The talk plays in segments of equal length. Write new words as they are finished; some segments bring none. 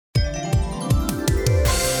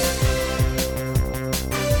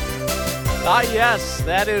Yes,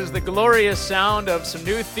 that is the glorious sound of some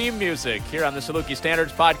new theme music here on the Saluki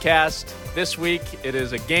Standards podcast. This week, it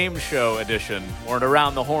is a game show edition, or an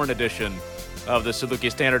Around the Horn edition of the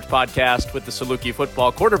Saluki Standards podcast with the Saluki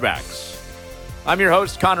football quarterbacks. I'm your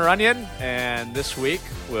host, Connor Onion, and this week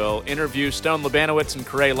we'll interview Stone Labanowitz and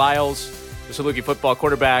Corey Lyles, the Saluki football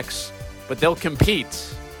quarterbacks, but they'll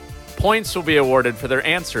compete. Points will be awarded for their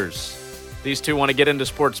answers. These two want to get into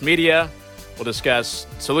sports media. We'll discuss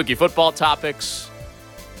Saluki football topics,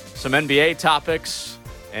 some NBA topics,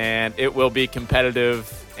 and it will be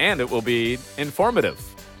competitive and it will be informative.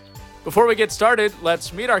 Before we get started,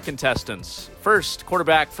 let's meet our contestants. First,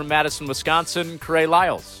 quarterback from Madison, Wisconsin, Corey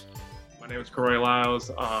Lyles. My name is Corey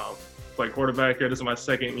Lyles. Play quarterback here. This is my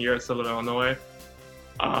second year at Southern Illinois.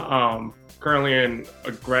 Currently in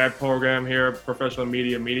a grad program here, professional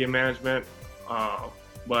media management,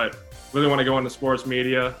 but really want to go into sports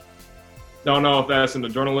media. Don't know if that's in the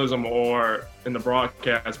journalism or in the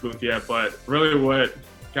broadcast booth yet, but really what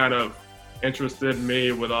kind of interested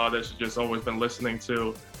me with all this has just always been listening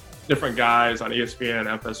to different guys on ESPN,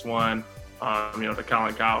 FS1, the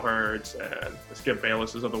Colin Cowherds and the Skip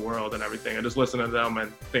Baylesses of the world and everything, and just listening to them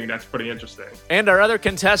and think that's pretty interesting. And our other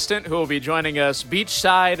contestant who will be joining us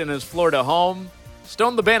beachside in his Florida home,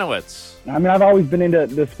 Stone Labanowitz. I've always been into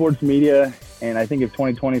the sports media, and I think if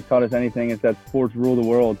 2020's taught us anything, it's that sports rule the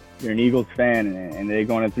world. You're an Eagles fan, and they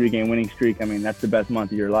go on a 3-game winning streak. That's the best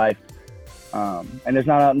month of your life. And there's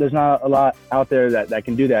not a lot out there that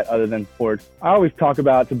can do that other than sports. I always talk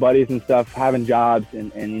about to buddies and stuff having jobs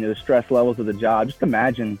and the stress levels of the job. Just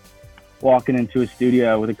imagine walking into a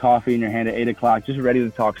studio with a coffee in your hand at 8 o'clock, just ready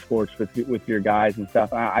to talk sports with your guys and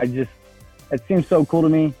stuff. It seems so cool to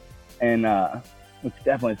me, and it's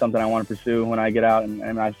definitely something I want to pursue when I get out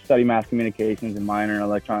and I study mass communications and minor in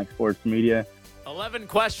electronic sports media. 11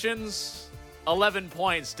 questions, 11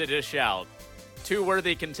 points to dish out. 2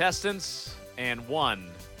 worthy contestants and 1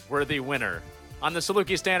 worthy winner. On the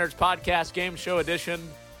Saluki Standards podcast game show edition,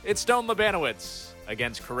 it's Stone Labanowitz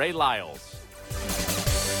against Corey Lyles.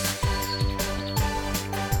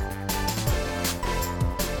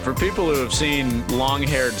 For people who have seen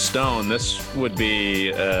long-haired Stone, this would be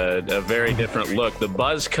a very different look. The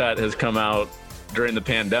buzz cut has come out during the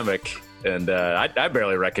pandemic, and I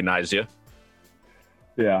barely recognized you.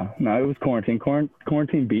 Yeah, no, it was quarantine.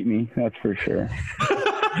 Quarantine beat me, that's for sure.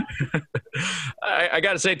 I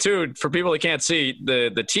got to say, too, for people that can't see,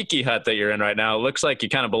 the tiki hut that you're in right now, it looks like you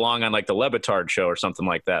kind of belong on like the Levitard show or something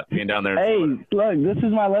like that, being down there. Hey, look, this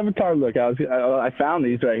is my Levitard look. I found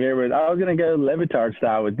these right here, but I was going to go Levitard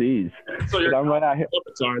style with these. So you're I'm right out here.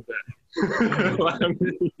 Levitard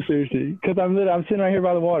then. Seriously, because I'm sitting right here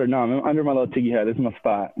by the water. No, I'm under my little tiki hut. This is my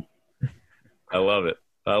spot. I love it.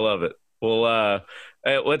 Well,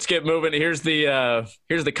 let's get moving. Here's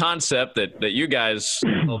the concept that you guys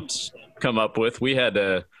helped come up with. We had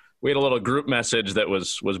a little group message that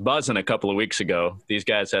was buzzing a couple of weeks ago. These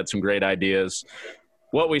guys had some great ideas.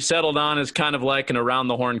 What we settled on is kind of like an around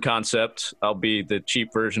the horn concept. I'll be the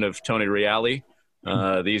cheap version of Tony Reale.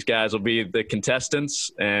 These guys will be the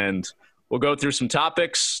contestants, and we'll go through some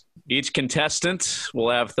topics. Each contestant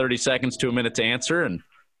will have 30 seconds to a minute to answer, and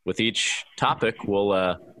with each topic, we'll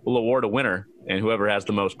award a winner, and whoever has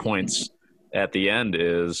the most points at the end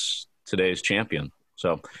is today's champion.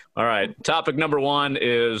 So, all right, topic number 1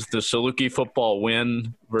 is the Saluki football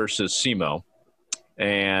win versus SEMO.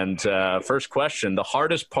 And first question, the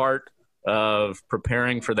hardest part of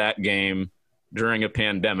preparing for that game during a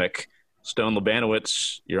pandemic. Stone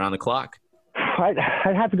Labanowitz, you're on the clock. I'd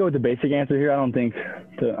have to go with the basic answer here. I don't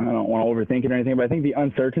want to overthink it or anything, but I think the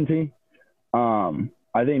uncertainty.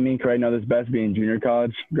 I think me and Craig know this best being junior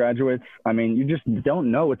college graduates. You just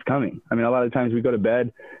don't know what's coming. A lot of times we go to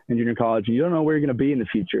bed in junior college and you don't know where you're going to be in the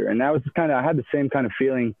future. And that was I had the same kind of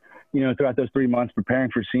feeling, throughout those 3 months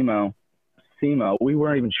preparing for SEMO. We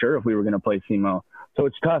weren't even sure if we were going to play SEMO. So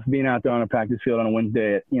it's tough being out there on a practice field on a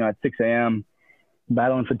Wednesday at 6 a.m.,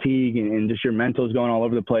 battling fatigue and just your mental's going all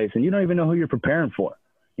over the place. And you don't even know who you're preparing for.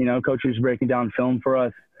 Coach was breaking down film for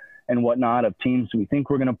us and whatnot of teams we think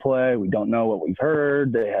we're going to play. We don't know what we've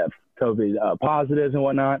heard. They have COVID positives and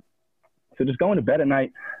whatnot. So just going to bed at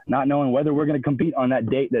night, not knowing whether we're going to compete on that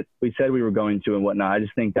date that we said we were going to and whatnot. I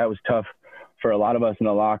just think that was tough for a lot of us in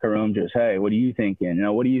the locker room. Just, hey, what are you thinking?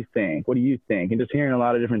 What do you think? What do you think? And just hearing a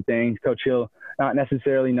lot of different things. Coach Hill not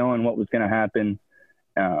necessarily knowing what was going to happen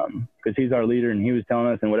because he's our leader and he was telling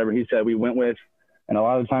us, and whatever he said we went with. And a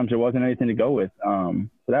lot of the times there wasn't anything to go with. So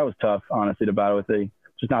that was tough, honestly, to battle with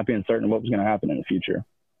just not being certain what was going to happen in the future.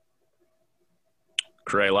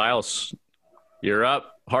 Corey Lyles, you're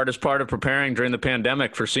up. Hardest part of preparing during the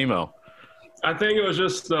pandemic for SEMO? I think it was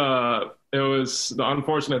just it was the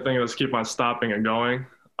unfortunate thing is keep on stopping and going.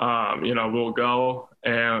 We'll go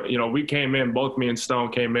and, we came in, both me and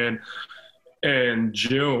Stone came in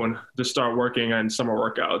June to start working on summer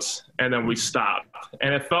workouts, and then we stopped.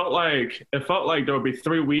 And it felt like there would be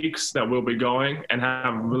 3 weeks that we'll be going and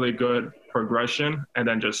have really good progression, and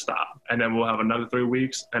then just stop. And then we'll have another 3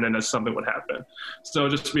 weeks, and then something would happen. So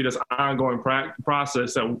just be this ongoing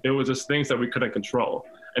process that it was just things that we couldn't control,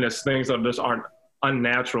 and it's things that just aren't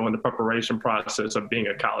unnatural in the preparation process of being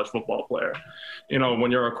a college football player.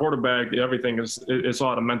 When you're a quarterback, everything it's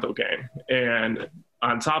all a mental game. And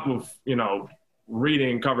on top of,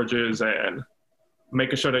 reading coverages and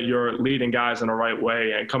making sure that you're leading guys in the right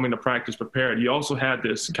way and coming to practice prepared, you also had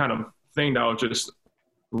this kind of thing that was just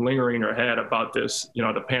lingering in your head about this,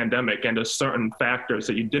 the pandemic, and there's certain factors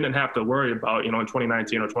that you didn't have to worry about, in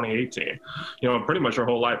 2019 or 2018, pretty much your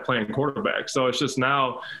whole life playing quarterback. So it's just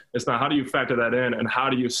now, it's not how do you factor that in, and how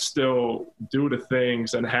do you still do the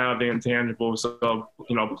things and have the intangibles of,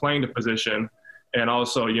 playing the position, and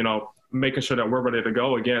also, making sure that we're ready to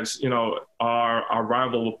go against, our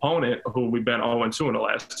rival opponent who we've been 0-2 in the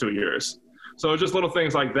last 2 years. So just little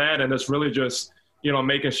things like that. And it's really just,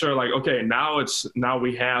 making sure like, okay, now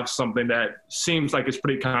we have something that seems like it's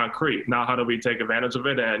pretty concrete. Now, how do we take advantage of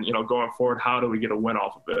it? And, going forward, how do we get a win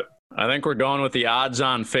off of it? I think we're going with the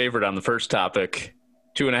odds-on favorite on the first topic.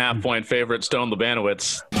 2.5-point favorite, Stone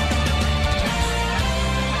Labanowitz.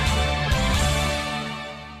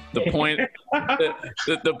 The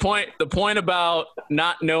point about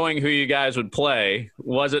not knowing who you guys would play,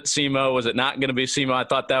 was it SEMO? Was it not going to be SEMO? I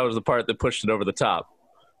thought that was the part that pushed it over the top.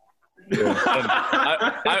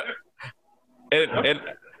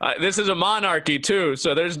 This is a monarchy too,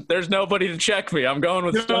 so there's nobody to check me. I'm going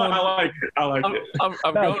with Stone. I like it.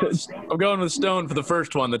 I'm going with Stone for the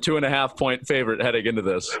first one, the 2.5-point favorite heading into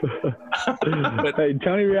this. But, hey,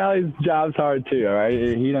 Tony Reality's job's hard too. All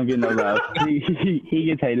right, he don't get no love. He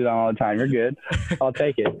gets hated on all the time. You're good. I'll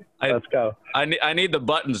take it. Let's go. I need the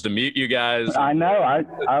buttons to mute you guys. I know.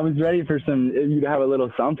 I was ready for you to have a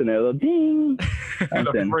little something, a little ding.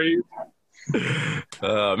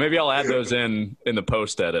 Maybe I'll add those in the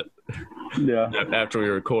post edit. Yeah. After we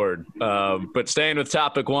record. But staying with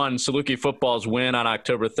topic one, Saluki football's win on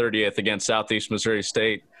October 30th against Southeast Missouri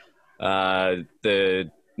State.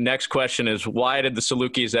 The next question is, why did the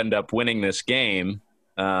Salukis end up winning this game?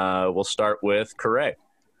 We'll start with Correa.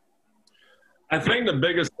 I think the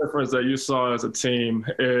biggest difference that you saw as a team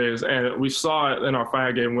is, and we saw it in our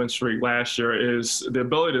 5-game win streak last year, is the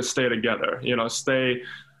ability to stay together, stay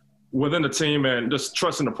within the team and just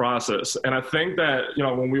trust in the process. And I think that,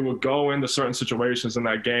 when we would go into certain situations in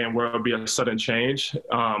that game where it would be a sudden change,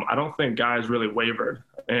 I don't think guys really wavered.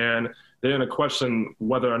 And they didn't question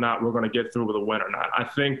whether or not we're going to get through with a win or not. I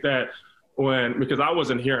think that because I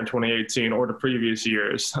wasn't here in 2018 or the previous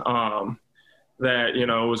years, that, it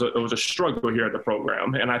was a struggle here at the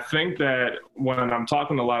program. And I think that when I'm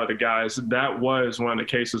talking to a lot of the guys, that was one of the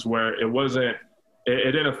cases where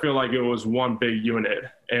it didn't feel like it was one big unit.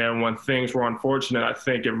 And when things were unfortunate, I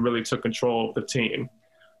think it really took control of the team.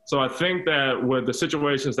 So I think that with the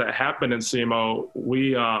situations that happened in SEMO,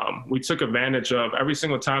 we took advantage of every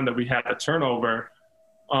single time that we had a turnover.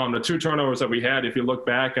 The 2 turnovers that we had, if you look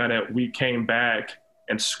back on it, we came back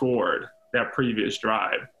and scored that previous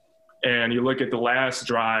drive. And you look at the last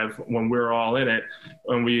drive when we were all in it,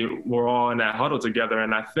 when we were all in that huddle together.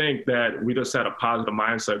 And I think that we just had a positive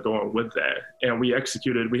mindset going with that. And we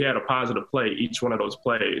had a positive play, each one of those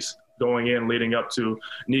plays going in, leading up to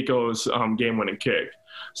Nico's game-winning kick.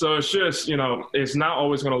 So it's just, it's not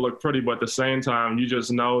always going to look pretty, but at the same time, you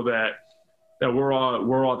just know that we're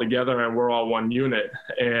all together and we're all one unit.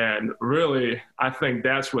 And really, I think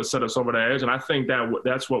that's what set us over the edge. And I think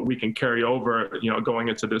that's what we can carry over, going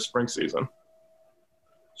into this spring season.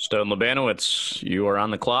 Stone Labanowitz, you are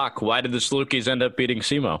on the clock. Why did the Salukis end up beating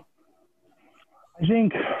SEMO? I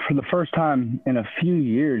think for the first time in a few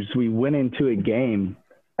years, we went into a game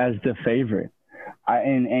as the favorite.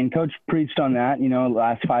 And Coach preached on that,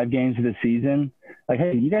 last 5 games of the season. Like,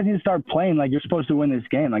 hey, you guys need to start playing like you're supposed to win this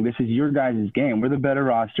game. Like, this is your guys' game. We're the better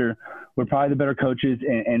roster. We're probably the better coaches.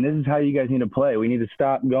 And this is how you guys need to play. We need to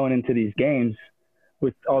stop going into these games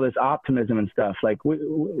with all this optimism and stuff. Like, we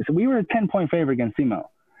were a 10-point favorite against SEMO.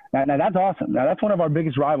 Now, that's awesome. Now, that's one of our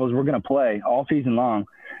biggest rivals we're going to play all season long.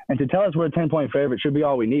 And to tell us we're a 10-point favorite should be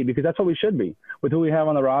all we need, because that's what we should be with who we have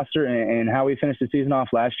on the roster and how we finished the season off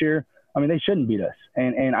last year. I mean, they shouldn't beat us.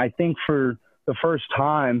 And I think for the first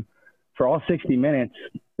time, for all 60 minutes,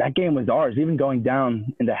 that game was ours. Even going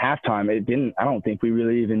down into halftime, I don't think we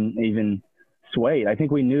really even swayed. I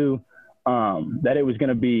think we knew that it was going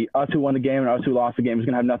to be us who won the game and us who lost the game. It was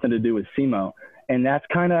going to have nothing to do with SEMO. And that's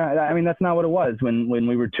kind of, I mean, that's not what it was when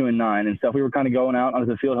we were 2-9 and stuff. We were kind of going out onto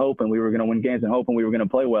the field hoping we were going to win games and hoping we were going to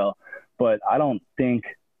play well. But I don't think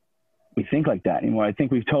we think like that anymore. I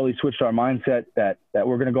think we've totally switched our mindset that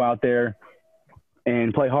we're going to go out there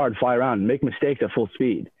and play hard, fly around, and make mistakes at full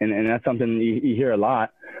speed. And that's something you hear a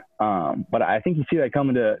lot. But I think you see that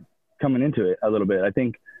coming into it a little bit. I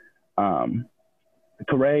think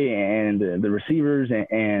Correa and the receivers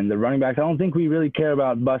and the running backs, I don't think we really care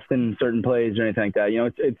about busting certain plays or anything like that. You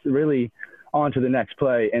know, it's really on to the next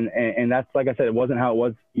play. And that's, like I said, it wasn't how it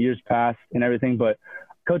was years past and everything, but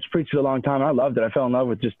Coach preached it a long time. And I loved it. I fell in love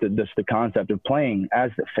with just the concept of playing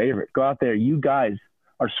as the favorite. Go out there. You guys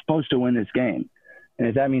are supposed to win this game. And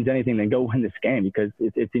if that means anything, then go win this game because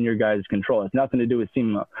it's in your guys' control. It's nothing to do with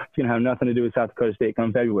SEMO. It's going to have nothing to do with South Dakota State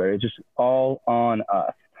come February. It's just all on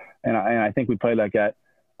us. And I think we played like that,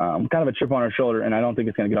 kind of a chip on our shoulder, and I don't think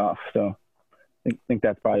it's going to get off. So I think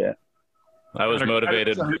that's probably it. I was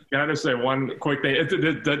motivated. Can I just say one quick thing?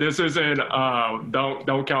 This isn't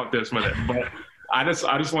don't count this with it, but I just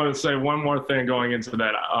want to say one more thing going into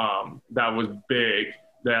that that was big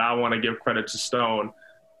that I want to give credit to Stone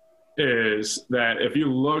is that if you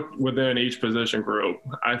look within each position group,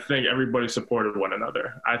 I think everybody supported one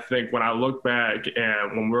another. I think when I look back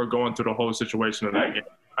and when we were going through the whole situation in that game,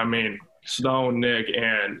 I mean, Stone, Nick,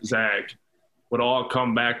 and Zach would all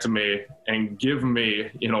come back to me and give me,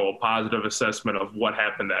 a positive assessment of what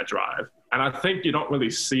happened that drive. And I think you don't really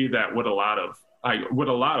see that with a lot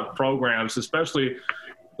of programs, especially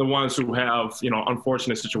the ones who have,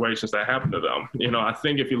 unfortunate situations that happen to them. I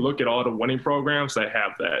think if you look at all the winning programs, they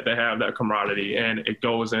have that camaraderie and it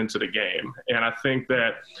goes into the game. And I think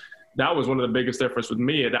that was one of the biggest difference with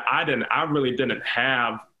me that I really didn't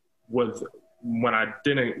have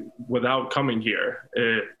without coming here.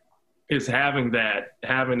 Is having that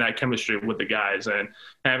chemistry with the guys and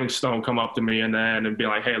having Stone come up to me and be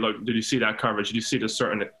like, hey, look, did you see that coverage? Did you see this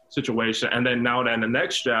certain situation? And then now that in the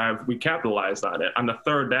next drive, we capitalized on it. On the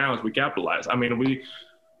third downs, we capitalized. I mean,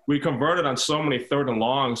 we converted on so many third and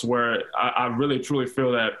longs where I really truly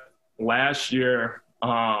feel that last year,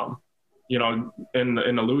 in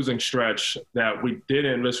the losing stretch that we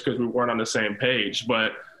didn't just because we weren't on the same page.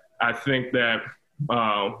 But I think that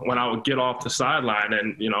when I would get off the sideline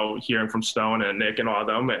and, hearing from Stone and Nick and all of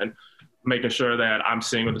them and making sure that I'm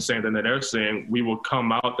seeing the same thing that they're seeing, we will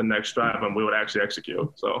come out the next drive and we would actually execute.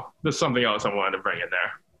 So there's something else I wanted to bring in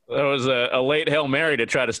there. That was a late Hail Mary to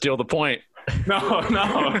try to steal the point. No.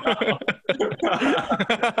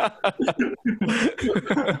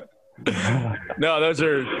 No, those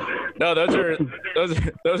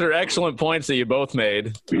are excellent points that you both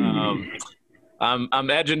made. I'm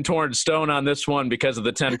edging towards Stone on this one because of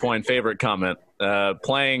the 10-point favorite comment.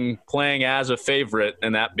 Playing as a favorite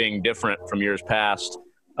and that being different from years past,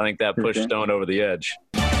 I think that pushed Stone over the edge.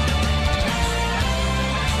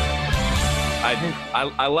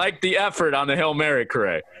 I like the effort on the Hail Mary,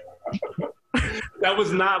 Correa. That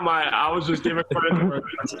was not I was just giving credit to where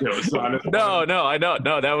that's due. So No, I know.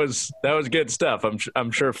 No, that was good stuff. I'm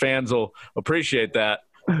sure fans will appreciate that.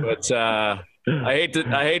 But I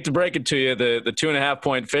hate to break it to you. The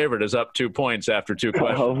 2.5-point favorite is up 2 points after 2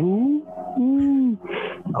 questions.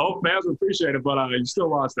 I hope fans appreciate it, but you still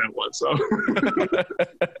lost that one. So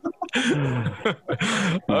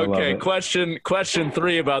okay, question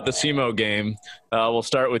 3 about the SEMO game. We'll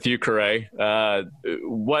start with you, Correa.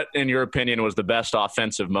 What, in your opinion, was the best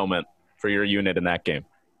offensive moment for your unit in that game?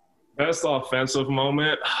 Best offensive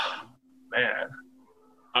moment, man.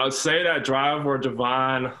 I would say that drive where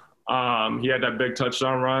Javon. He had that big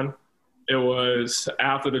touchdown run. It was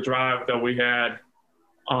after the drive that we had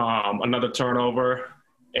another turnover.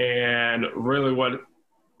 And really what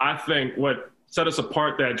set us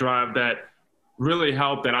apart that drive that really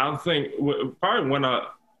helped, and I don't think probably went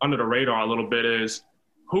under the radar a little bit, is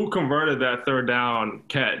who converted that third down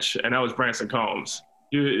catch, and that was Branson Combs.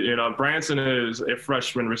 Branson is a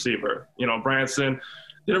freshman receiver. Branson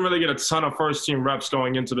didn't really get a ton of first-team reps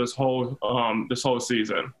going into this whole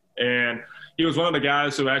season. And he was one of the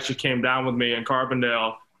guys who actually came down with me in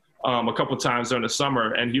Carbondale a couple of times during the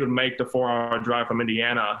summer, and he would make the 4-hour drive from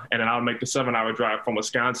Indiana, and then I would make the 7-hour drive from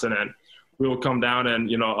Wisconsin, and we would come down, and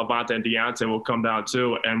Avante and Deontay will come down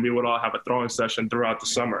too, and we would all have a throwing session throughout the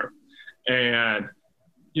summer. And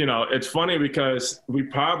it's funny because we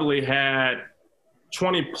probably had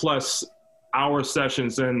 20+ hour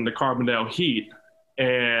sessions in the Carbondale heat,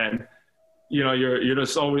 and you're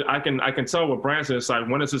just always, I can tell with Branson, it's like,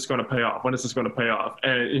 when is this going to pay off? When is this going to pay off?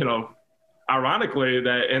 And, ironically,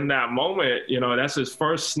 that in that moment, that's his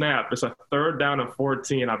first snap. It's a 3rd down and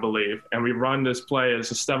 14, I believe. And we run this play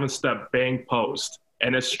as a 7-step bang post.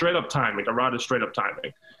 And it's straight up timing. The route is straight up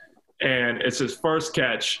timing. And it's his first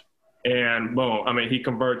catch. And boom, I mean, he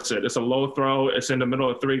converts it. It's a low throw. It's in the middle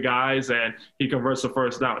of 3 guys, and he converts the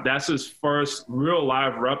first down. That's his first real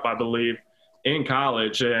live rep, I believe, in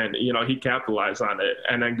college. And, you know, he capitalized on it.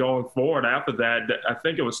 And then going forward after that, I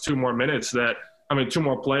think it was 2 more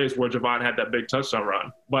plays where Javon had that big touchdown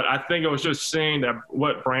run. But I think it was just seeing that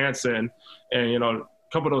what Branson and, you know,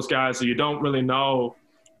 a couple of those guys that you don't really know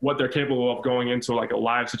what they're capable of going into like a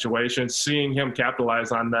live situation, seeing him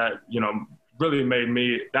capitalize on that, you know, really made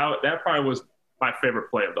me that probably was my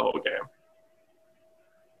favorite play of the whole game.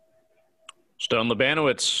 Stone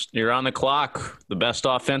Labanowitz, you're on the clock. The best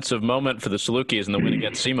offensive moment for the Salukis in the win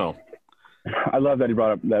against SEMO. I love that he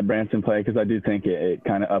brought up that Branson play because I do think it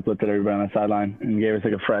kind of uplifted everybody on the sideline and gave us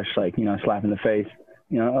like a fresh, like, you know, slap in the face.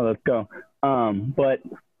 You know, oh, let's go. But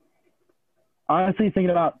honestly,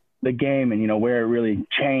 thinking about the game and, you know, where it really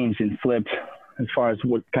changed and flipped as far as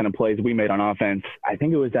what kind of plays we made on offense, I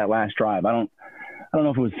think it was that last drive. I don't know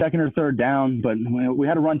if it was 2nd or 3rd down, but we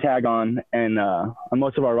had a run tag on, and on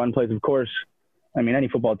most of our run plays, of course, I mean, any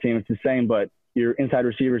football team, it's the same, but your inside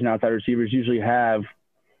receivers and outside receivers usually have,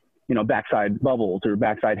 you know, backside bubbles or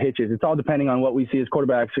backside hitches. It's all depending on what we see as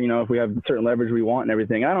quarterbacks, you know, if we have certain leverage we want and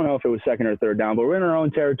everything. I don't know if it was 2nd or 3rd down, but we're in our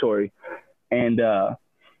own territory and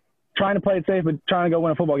trying to play it safe, but trying to go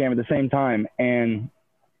win a football game at the same time. And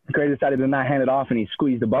Gray decided to not hand it off, and he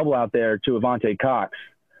squeezed the bubble out there to Avante Cox.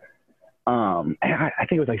 I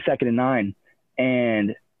think it was like 2nd and 9.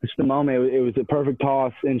 And it's the moment, it was a perfect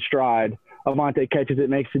toss in stride. Avante catches it,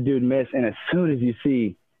 makes the dude miss. And as soon as you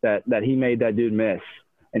see that he made that dude miss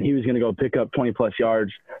and he was going to go pick up 20-plus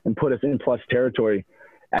yards and put us in plus territory,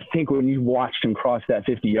 I think when you watched him cross that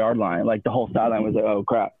 50-yard line, like the whole sideline was like, oh,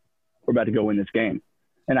 crap, we're about to go win this game.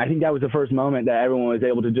 And I think that was the first moment that everyone was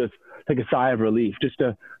able to just take a sigh of relief, just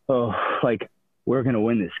to, like, we're going to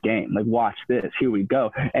win this game. Like, watch this. Here we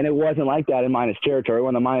go. And it wasn't like that in minus territory.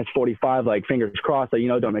 When the minus 45, like, fingers crossed, like, you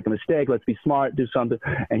know, don't make a mistake. Let's be smart, do something.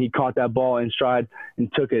 And he caught that ball in stride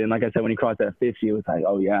and took it. And like I said, when he crossed that 50, it was like,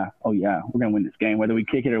 oh, yeah, we're going to win this game, whether we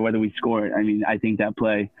kick it or whether we score it. I mean, I think that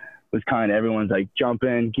play was kind of everyone's like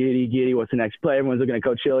jumping, giddy, what's the next play? Everyone's looking at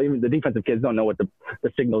Coach Hill. Even the defensive kids don't know what the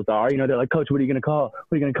signals are. You know, they're like, Coach, what are you going to call?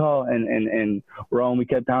 What are you going to call? And Rome, we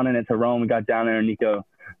kept pounding it to Rome. We got down there and Nico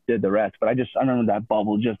did the rest. But I remember that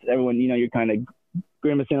bubble, just everyone, you know, you're kind of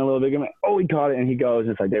grimacing a little bit. Oh, he caught it, and he goes.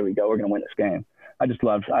 It's like, there we go. We're going to win this game. I just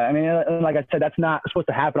loved I mean, like I said, that's not supposed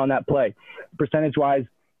to happen on that play. Percentage-wise,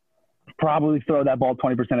 probably throw that ball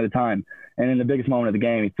 20% of the time. And in the biggest moment of the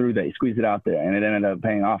game, he threw that. He squeezed it out there, and it ended up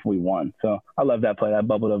paying off. We won. So I love that play. That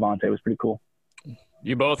bubble to Avante was pretty cool.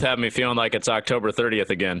 You both have me feeling like it's October 30th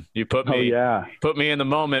again. You put me in the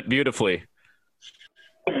moment beautifully.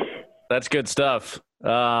 That's good stuff.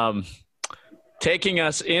 Taking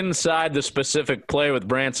us inside the specific play with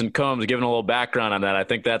Branson Combs, giving a little background on that, I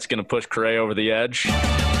think that's going to push Correa over the edge.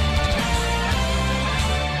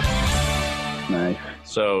 Nice.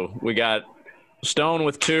 So we got Stone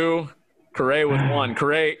with 2, Correa with 1.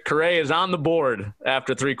 Correa is on the board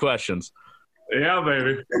after 3 questions. Yeah,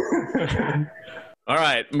 baby. All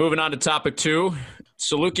right, moving on to topic 2,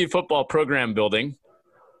 Saluki football program building.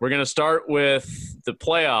 We're going to start with the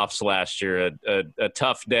playoffs last year, a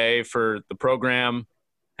tough day for the program,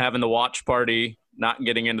 having the watch party, not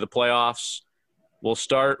getting into the playoffs. We'll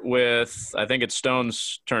start with, I think it's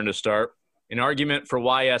Stone's turn to start, an argument for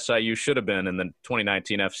why SIU should have been in the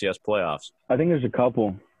 2019 FCS playoffs. I think there's a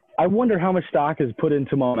couple. I wonder how much stock is put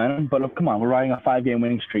into momentum, but come on, we're riding a 5-game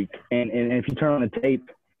winning streak. And if you turn on the tape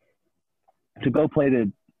to go play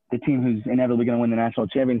the team who's inevitably going to win the national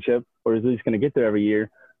championship, or is at least going to get there every year,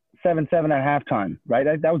 7-7 at halftime,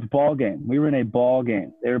 right? That was a ball game. We were in a ball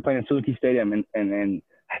game. They were playing at Saluki Stadium, and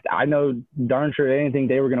I know darn sure anything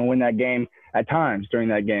they were going to win that game at times during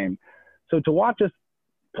that game. So to watch us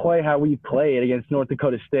play how we played against North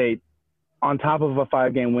Dakota State on top of a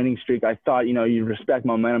 5-game winning streak, I thought, you know, you respect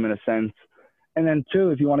momentum in a sense. And then,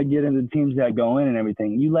 2, if you want to get into the teams that go in and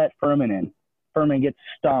everything, you let Furman in. Furman gets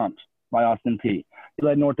stomped by Austin Peay. You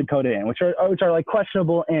let North Dakota in, which are like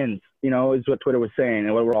questionable ends, you know, is what Twitter was saying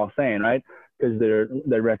and what we're all saying, right? Because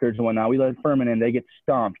their records and whatnot. We let Furman in, they get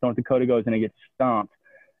stomped. North Dakota goes in and gets stomped.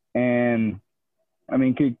 And, I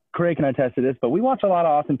mean, Correa can attest to this, but we watch a lot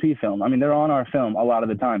of Austin Peay film. I mean, they're on our film a lot of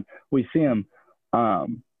the time. We see them.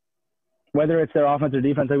 Whether it's their offense or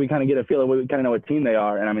defense, like we kind of get a feel of, we kind of know what team they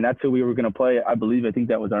are. And, I mean, that's who we were going to play. I think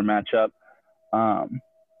that was our matchup.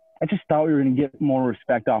 I just thought we were going to get more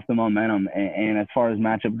respect off the momentum. And as far as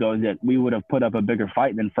matchup goes, that we would have put up a bigger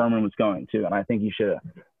fight than Furman was going to. And I think you should have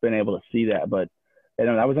been able to see that. But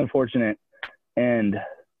that was unfortunate. And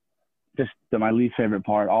just my least favorite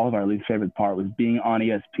part, all of our least favorite part, was being on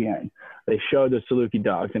ESPN. They showed the Saluki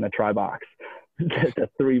Dogs in a try box, the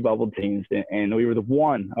 3 bubble teams. And we were the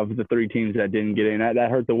one of the 3 teams that didn't get in.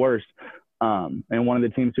 That hurt the worst. And one of the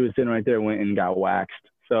teams who was sitting right there went and got waxed.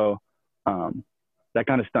 So, that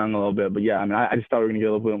kind of stung a little bit. But, yeah, I mean, I just thought we were going to get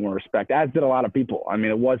a little bit more respect, as did a lot of people. I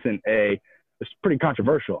mean, it's pretty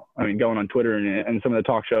controversial. I mean, going on Twitter and some of the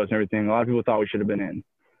talk shows and everything, a lot of people thought we should have been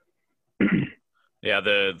in. Yeah,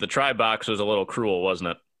 the try box was a little cruel,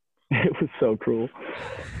 wasn't it? It was so cruel.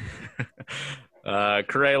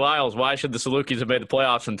 Corey Lyles, why should the Salukis have made the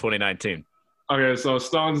playoffs in 2019? Okay, so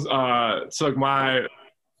Stones took my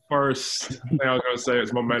first thing I was going to say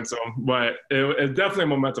is momentum, but it's definitely a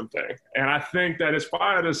momentum thing. And I think that it's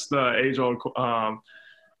part of the age-old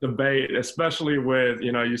debate, especially with,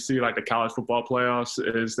 you see like the college football playoffs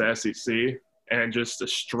is the SEC and just the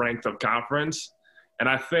strength of conference. And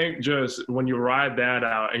I think just when you ride that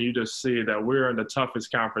out and you just see that we're in the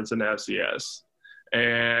toughest conference in the FCS,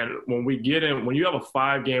 and when you have a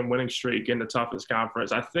 5-game winning streak in the toughest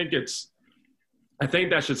conference, I think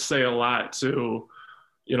that should say a lot to,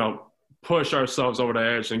 push ourselves over the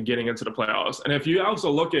edge and getting into the playoffs. And if you also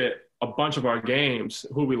look at a bunch of our games,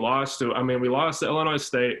 who we lost to, I mean, we lost to Illinois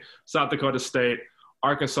State, South Dakota State,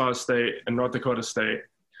 Arkansas State, and North Dakota State.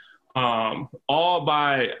 And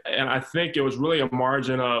I think it was really a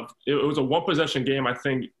margin of, it was a 1-possession game, I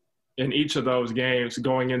think, in each of those games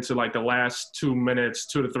going into like the last 2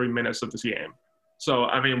 to 3 minutes of this game. So,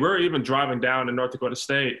 I mean, we're even driving down to North Dakota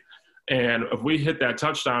State, and if we hit that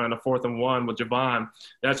touchdown in the 4th and 1 with Javon,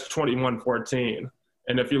 that's 21-14.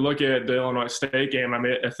 And if you look at the Illinois State game, I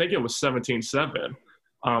mean, I think it was 17-7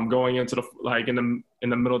 going into in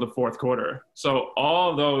the middle of the 4th quarter. So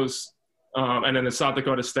all those, and then the South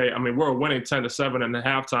Dakota State, I mean, we're winning 10-7 in the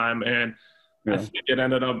halftime, and I think it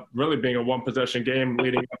ended up really being a 1-possession game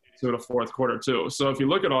leading up to the 4th quarter too. So if you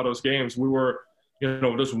look at all those games, we were,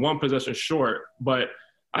 just 1 possession short. But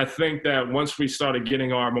I think that once we started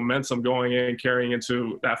getting our momentum going in, carrying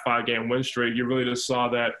into that 5-game win streak, you really just saw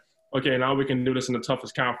that, okay, now we can do this in the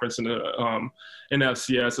toughest conference in the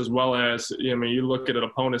FCS, as well as, you look at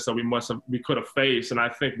opponents that we could have faced, and I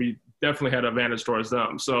think we definitely had an advantage towards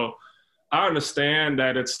them. So I understand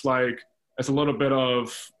that it's a little bit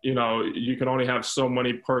of, you can only have so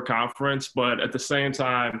many per conference, but at the same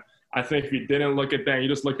time, I think if you didn't look at that, you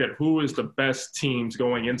just looked at who is the best teams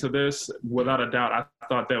going into this, without a doubt, I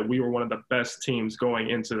thought that we were one of the best teams going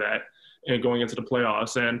into that and going into the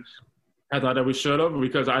playoffs. And I thought that we should have,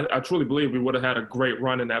 because I truly believe we would have had a great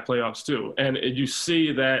run in that playoffs too. And you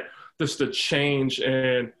see that just the change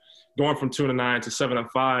in going from 2-9 to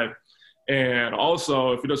 7-5. And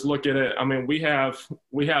also, if you just look at it, I mean, we have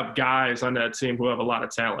guys on that team who have a lot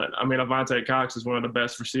of talent. I mean, Avante Cox is one of the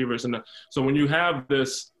best receivers. So when you have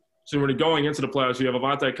this, so when you're going into the playoffs, you have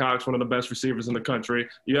Avante Cox, one of the best receivers in the country.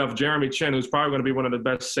 You have Jeremy Chin, who's probably going to be one of the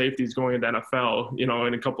best safeties going into NFL,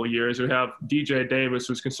 in a couple of years. You have DJ Davis,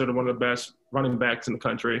 who's considered one of the best running backs in the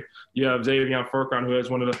country. You have Xavier Furcon, who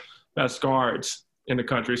is one of the best guards in the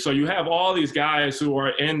country. So you have all these guys who are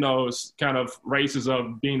in those kind of races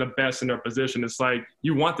of being the best in their position. It's like,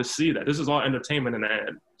 you want to see that. This is all entertainment in the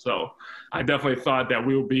end. So I definitely thought that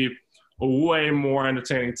we would be a way more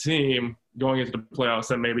entertaining team going into the playoffs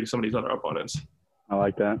than maybe some of these other opponents. I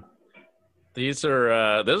like that. This is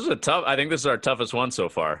a tough, I think this is our toughest one so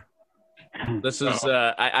far. This is,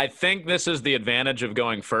 I think this is the advantage of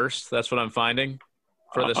going first. That's what I'm finding.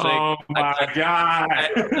 For the sake, oh my God!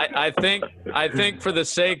 I think for the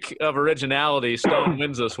sake of originality, Stone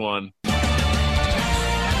wins this one.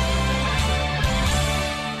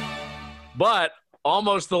 But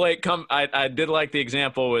almost the late come. I did like the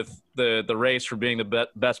example with the race for being the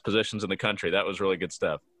best positions in the country. That was really good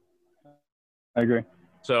stuff. I agree.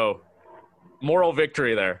 So, moral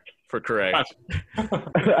victory there for Corey.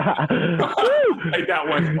 Take that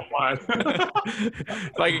one.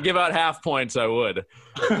 If I could give out half points, I would.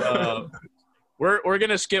 We're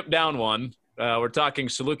gonna skip down one. We're talking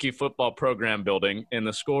Saluki football program building, and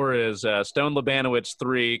the score is Stone Labanowitz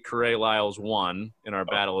 3, Corey Lyles 1 in our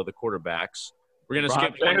battle of the quarterbacks. We're gonna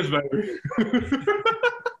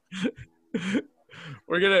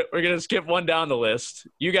We're gonna skip one down the list.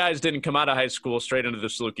 You guys didn't come out of high school straight into the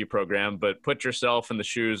Saluki program, but put yourself in the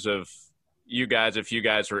shoes of you guys. If you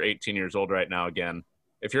guys were 18 years old right now, again,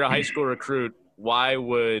 if you're a high school recruit, why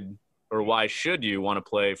should you want to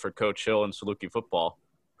play for Coach Hill in Saluki football?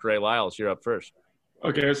 Corey Lyles, you're up first.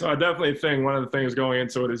 Okay, so I definitely think one of the things going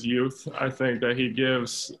into it is youth. I think that he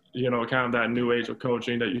gives, kind of that new age of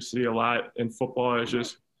coaching that you see a lot in football. Is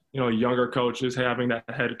just, younger coaches having that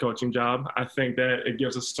head coaching job. I think that it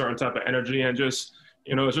gives a certain type of energy and just,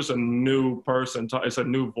 it's just a new person. It's a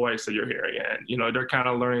new voice that you're hearing. And, they're kind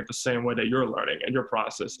of learning it the same way that you're learning and you're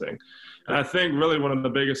processing. And I think really one of the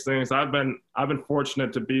biggest things I've been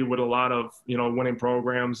fortunate to be with a lot of, winning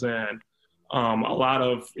programs and a lot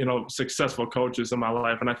of successful coaches in my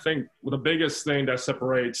life, and I think the biggest thing that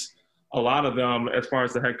separates a lot of them as far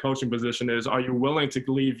as the head coaching position is, are you willing to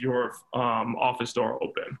leave your office door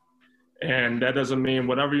open? And that doesn't mean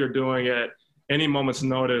whatever you're doing at any moment's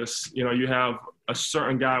notice, you have a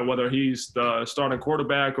certain guy, whether he's the starting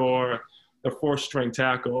quarterback or the fourth string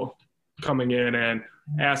tackle, coming in and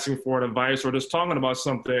asking for advice or just talking about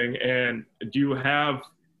something, and you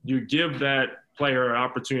give that player an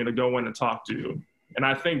opportunity to go in and talk to you. And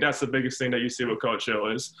I think that's the biggest thing that you see with Coach Hill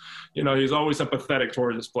is, he's always empathetic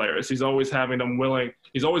towards his players. He's always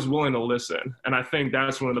he's always willing to listen. And I think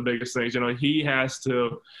that's one of the biggest things. He has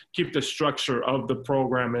to keep the structure of the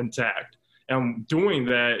program intact. And doing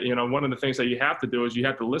that, one of the things that you have to do is you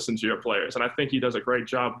have to listen to your players. And I think he does a great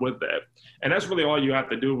job with that. And that's really all you have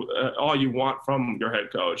to do, all you want from your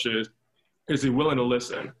head coach is he willing to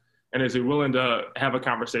listen? And is he willing to have a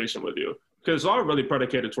conversation with you? Because it's all really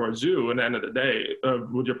predicated towards you at the end of the day,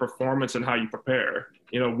 with your performance and how you prepare,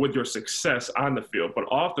 with your success on the field. But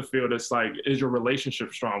off the field, it's like, is your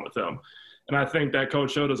relationship strong with them? And I think that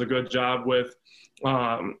Coach Hill does a good job with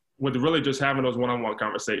really just having those one-on-one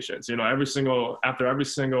conversations. After every single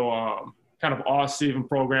kind of off-season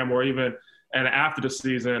program, or even and after the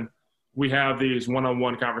season, we have these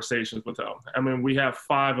one-on-one conversations with him. I mean, we have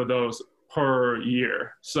 5 of those per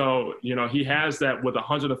year. So, he has that with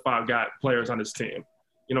 105 players on his team.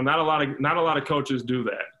 Not a lot of coaches do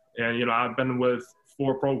that. And, I've been with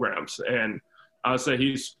 4 programs, and I would say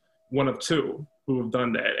he's one of 2 who have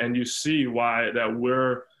done that. And you see why that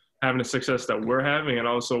we're having the success that we're having, and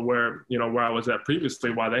also where I was at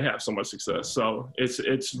previously, why they have so much success. So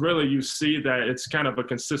it's really, you see that it's kind of a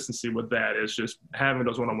consistency with that. It's just having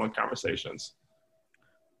those one-on-one conversations.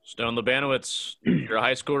 Stone Labanowitz, you're a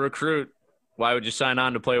high school recruit. Why would you sign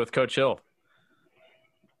on to play with Coach Hill?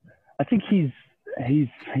 I think he's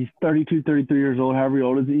 32, 33 years old, however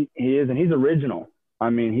old he is, and he's original.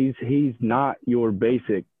 I mean, he's not your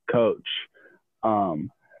basic coach.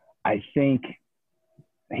 I think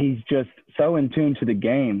he's just so in tune to the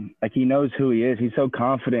game. Like, he knows who he is. He's so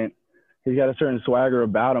confident. He's got a certain swagger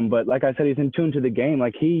about him. But like I said, he's in tune to the game.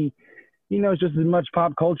 Like, he knows just as much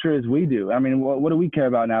pop culture as we do. I mean, what do we care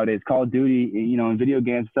about nowadays? Call of Duty, and video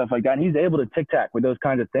games, stuff like that. And he's able to tic-tac with those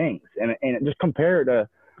kinds of things. And just compare it to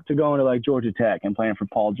going to, like, Georgia Tech and playing for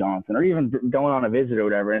Paul Johnson, or even going on a visit or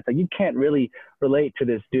whatever. And it's like, you can't really relate to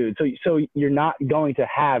this dude. So you're not going to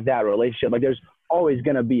have that relationship. Like, there's always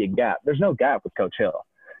going to be a gap. There's no gap with Coach Hill.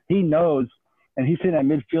 He knows, and he's sitting at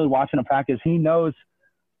midfield watching a practice. He knows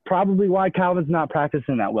probably why Calvin's not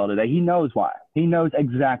practicing that well today. He knows why. He knows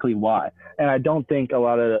exactly why. And I don't think a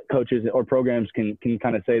lot of coaches or programs can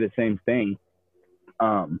kind of say the same thing.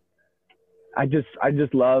 I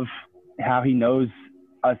just love how he knows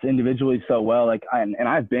us individually so well. Like, I've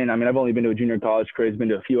only been to a junior college. Craig's been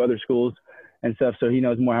to a few other schools and stuff, so he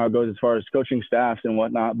knows more how it goes as far as coaching staffs and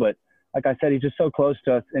whatnot. But like I said, he's just so close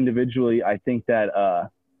to us individually. I think that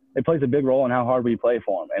it plays a big role in how hard we play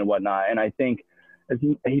for him and whatnot. And I think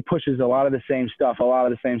he pushes a lot of the same stuff. And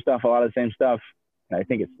I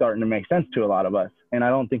think it's starting to make sense to a lot of us. And I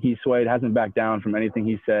don't think he's swayed, hasn't backed down from anything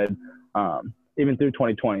he said, even through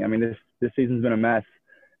 2020. I mean, this season's been a mess,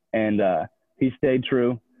 and he stayed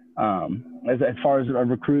true. As far as a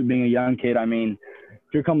recruit being a young kid, I mean,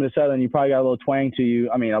 if you're coming to Southern, you probably got a little twang to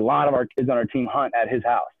you. I mean, a lot of our kids on our team hunt at his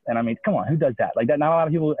house. And I mean, come on, who does that? Like that, not a lot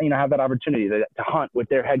of people, have that opportunity to hunt with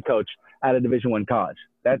their head coach at a Division I college.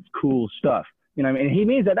 That's cool stuff. You know what I mean? And he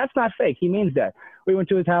means that. That's not fake. He means that. We went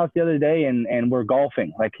to his house the other day and we're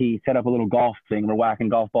golfing. Like, he set up a little golf thing. We're whacking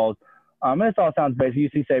golf balls. And this all sounds basic. You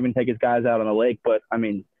see Saban take his guys out on the lake, but I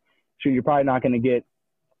mean, shoot, you're probably not going to get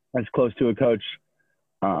as close to a coach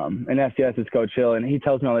in FCS as Coach Hill. And he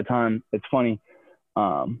tells me all the time, it's funny.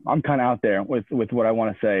 I'm kind of out there with what I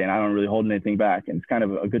want to say, and I don't really hold anything back. And it's kind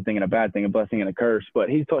of a good thing and a bad thing, a blessing and a curse. But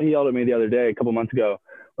he yelled at me the other day, a couple months ago.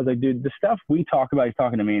 I was like, dude, the stuff we talk about, he's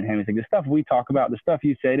talking to me and him. He's like, the stuff we talk about, the stuff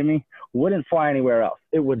you say to me wouldn't fly anywhere else.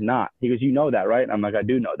 It would not. He goes, you know that, right? And I'm like, I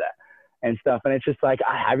do know that and stuff. And it's just like,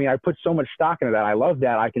 I mean, I put so much stock into that. I love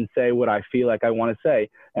that. I can say what I feel like I want to say.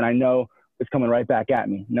 And I know it's coming right back at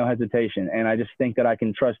me. No hesitation. And I just think that I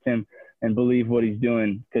can trust him and believe what he's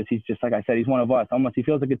doing, because he's just, like I said, he's one of us. Almost, he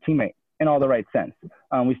feels like a teammate in all the right sense.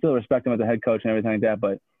 We still respect him as a head coach and everything like that,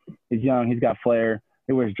 but he's young. He's got flair.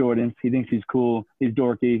 He wears Jordans. He thinks he's cool. He's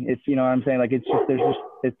dorky. It's, you know what I'm saying? Like, it's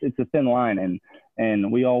a thin line,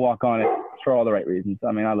 and we all walk on it for all the right reasons.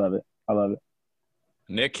 I mean, I love it. I love it.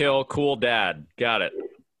 Nick Hill, cool dad. Got it.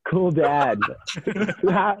 Cool dad.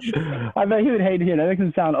 I bet he would hate to hear that. That makes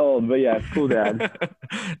him sound old, but yeah, cool dad.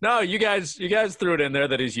 No, you guys threw it in there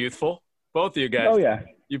that he's youthful. Both of you guys. Oh yeah.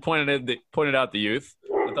 You pointed out the youth.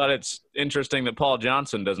 I thought it's interesting that Paul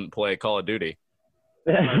Johnson doesn't play Call of Duty.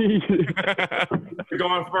 You're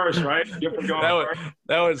going first, right? You're going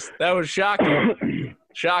first. That was shocking.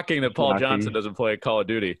 Shocking that Paul Johnson doesn't play Call of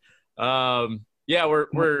Duty. Yeah,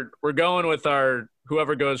 we're going with our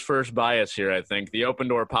whoever goes first bias here. I think the open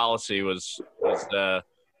door policy was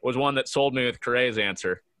one that sold me with Correa's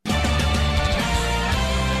answer.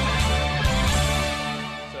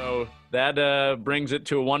 So that brings it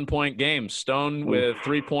to a 1-point game. Stone with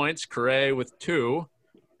 3 points, Correa with 2,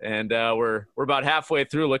 and we're about halfway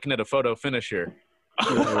through looking at a photo finish here.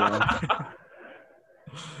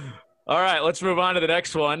 All right, let's move on to the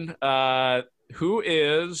next one. Who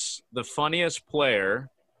is the funniest player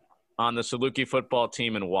on the Saluki football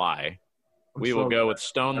team and why? We will go with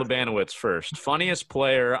Stone Labanowitz first. Funniest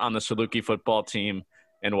player on the Saluki football team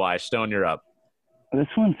and why? Stone, you're up. This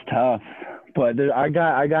one's tough, but I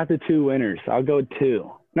got the 2 winners. I'll go with 2.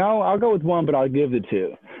 No, I'll go with 1, but I'll give the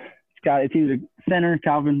 2. It's either center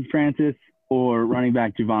Calvin Francis or running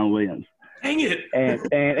back Javon Williams. Dang it! And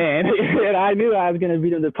I knew I was going to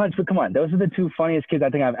beat him to the punch, but come on, those are the 2 funniest kids I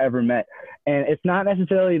think I've ever met. And it's not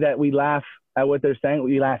necessarily that we laugh at what they're saying;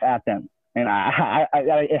 we laugh at them. And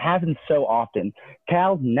it happens so often.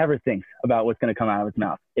 Cal never thinks about what's going to come out of his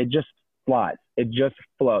mouth. It just flies. It just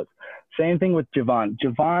flows. Same thing with Javon.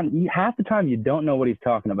 Javon, half the time you don't know what he's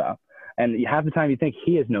talking about, and half the time you think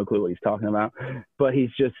he has no clue what he's talking about. But he's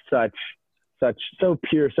just so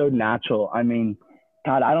pure, so natural. I mean,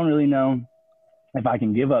 God, I don't really know if I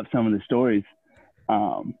can give up some of the stories.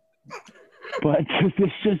 But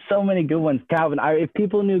there's just so many good ones. Calvin, if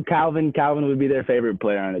people knew Calvin would be their favorite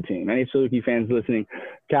player on the team. Any Saluki fans listening,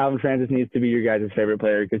 Calvin Francis needs to be your guys' favorite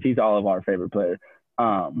player because he's all of our favorite player.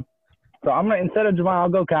 So I'm going to, instead of Javon, I'll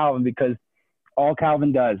go Calvin because all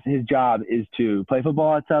Calvin does, his job is to play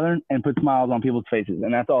football at Southern and put smiles on people's faces.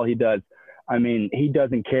 And that's all he does. I mean, he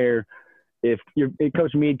doesn't care if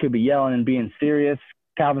Coach Meade could be yelling and being serious.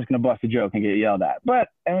 Calvin's going to bust a joke and get yelled at. But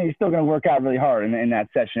he's still going to work out really hard in that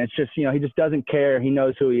session. It's just, he just doesn't care. He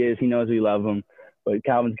knows who he is. He knows we love him. But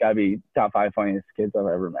Calvin's got to be top 5 funniest kids I've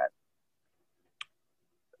ever met.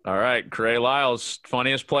 All right, Correa Lyles,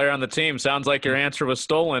 funniest player on the team. Sounds like your answer was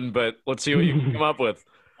stolen, but let's see what you can come up with.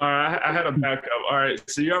 All right, I had a backup. All right,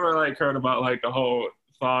 so you ever heard about the whole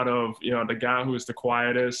thought of the guy who's the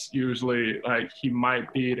quietest? Usually, he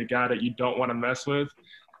might be the guy that you don't want to mess with.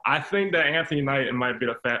 I think that Anthony Knight might be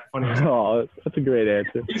the funniest. Oh, that's a great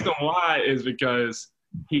answer. The reason why is because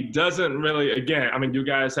he doesn't really. Again, I mean, you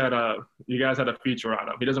guys had a feature on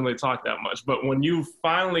him. He doesn't really talk that much. But when you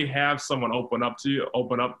finally have someone open up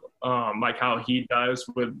like how he does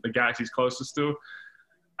with the guys he's closest to,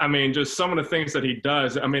 I mean, just some of the things that he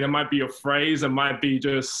does. I mean, it might be a phrase. It might be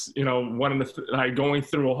just one of the going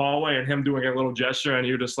through a hallway and him doing a little gesture, and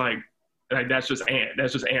you're just like that's just Ant.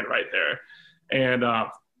 That's just Ant right there. And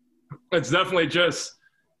it's definitely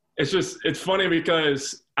it's funny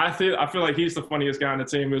because I feel like he's the funniest guy on the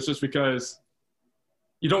team. It's just because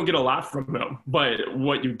you don't get a lot from him, but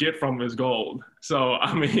what you get from him is gold. So,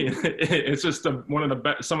 I mean, it's just some of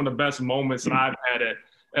the best moments that I've had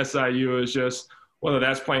at SIU is just whether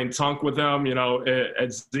that's playing Tunk with him,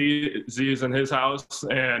 at Z's in his house,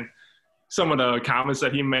 and some of the comments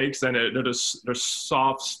that he makes, and they're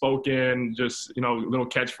soft-spoken, just, little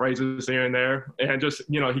catchphrases here and there. And just,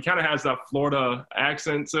 he kind of has that Florida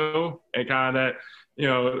accent too, and kind of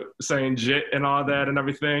that, saying jit and all that and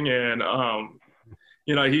everything. And,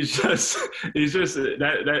 he's just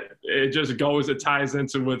that it just goes, it ties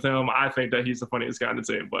into with him. I think that he's the funniest guy on the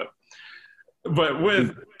team. But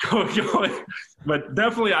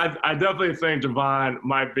definitely, I definitely think Javon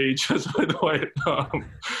might be just with what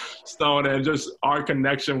Stone and just our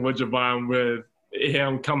connection with Javon, with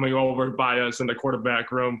him coming over by us in the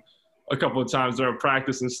quarterback room a couple of times during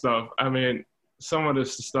practice and stuff. I mean, some of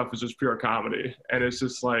this stuff is just pure comedy, and it's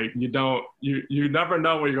just like you never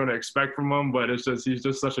know what you're going to expect from him, but it's just he's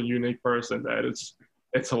just such a unique person that it's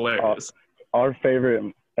hilarious. Our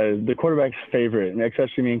favorite. The quarterback's favorite, and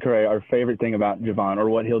especially me and Correa, our favorite thing about Javon, or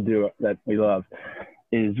what he'll do that we love,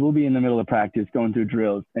 is we'll be in the middle of practice going through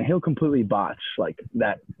drills, and he'll completely botch like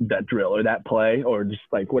that drill or that play or just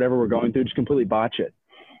like whatever we're going through, just completely botch it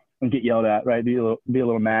and get yelled at, right? Be a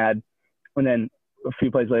little mad. And then a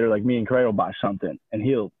few plays later, like me and Craig will botch something, and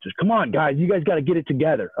he'll just, come on, guys, you guys got to get it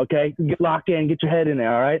together, okay? Get locked in, get your head in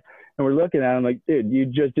there, all right? And we're looking at him like, dude, you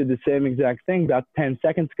just did the same exact thing about 10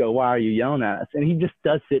 seconds ago. Why are you yelling at us? And he just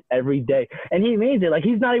does it every day. And he means it. Like,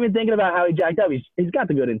 he's not even thinking about how he jacked up. He's got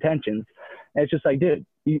the good intentions. And it's just like, dude,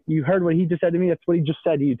 you heard what he just said to me? That's what he just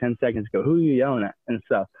said to you 10 seconds ago. Who are you yelling at? And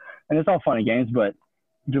stuff. And it's all funny games, but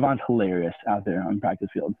Javon's hilarious out there on the practice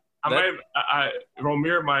field.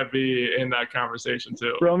 Romir might be in that conversation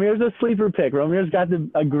too. Romir's a sleeper pick. Romir's got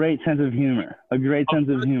a great sense of humor.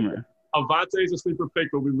 Avonte's a sleeper pick,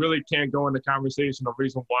 but we really can't go into conversation of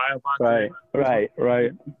reason why Avonte.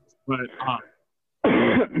 Right. But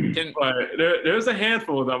there's a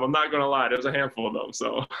handful of them. I'm not gonna lie. There's a handful of them.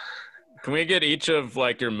 So can we get each of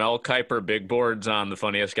like your Mel Kiper big boards on the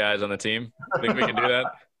funniest guys on the team? Think we can do that?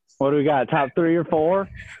 What do we got? Top 3 or 4?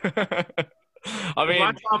 I mean,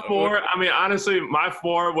 my top 4. I mean, honestly, my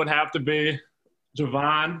 4 would have to be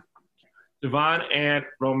Javon, and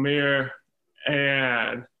Romir,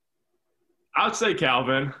 and I'd say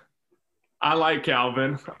Calvin. I like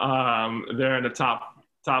Calvin. They're in the top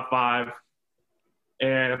 5.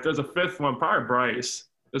 And if there's a 5th one, probably Bryce.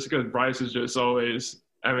 Just because Bryce is just always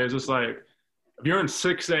 – I mean, it's just like if you're in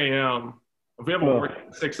 6 a.m., if we have a work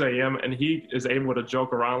at 6 a.m. and he is able to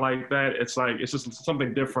joke around like that, it's like it's just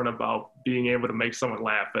something different about being able to make someone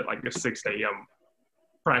laugh at like a 6 a.m.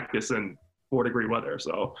 practice in 4-degree weather.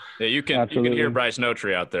 So yeah, you can hear Bryce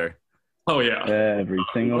Notary out there. Oh yeah, every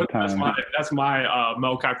single time. That's my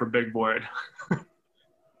Mel Kiper big board.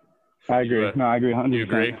 I agree. No, I agree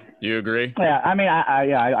 100%. You agree? Yeah, I mean,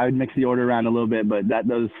 I would mix the order around a little bit, but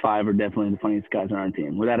those 5 are definitely the funniest guys on our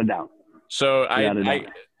team, without a doubt. So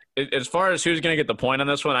as far as who's going to get the point on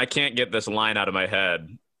this one, I can't get this line out of my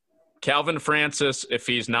head. Calvin Francis, if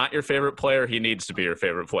he's not your favorite player, he needs to be your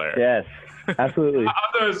favorite player. Yes, absolutely. I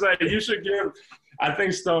was going to say, you should give – I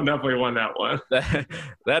think Stone definitely won that one.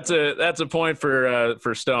 That's a point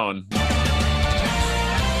for Stone.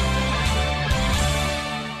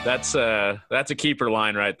 That's a keeper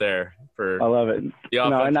line right there. I love it.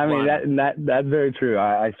 No, and I mean that's very true.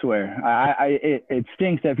 I swear. It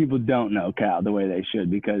stinks that people don't know Cal the way they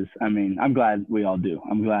should, because I mean I'm glad we all do.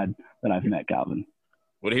 I'm glad that I've met Calvin.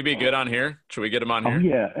 Would he be good on here? Should we get him on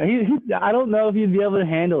here? Oh, yeah. I don't know if you'd be able to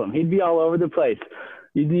handle him. He'd be all over the place.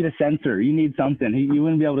 You'd need a sensor. You need something. You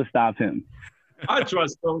wouldn't be able to stop him. I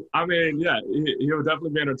trust him. I mean, yeah, he would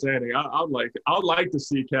definitely be entertaining. I would like to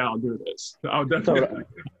see Cal do this. I would definitely.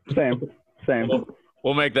 Same.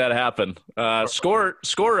 We'll make that happen. Score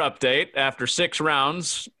update after 6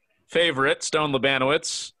 rounds. Favorite, Stone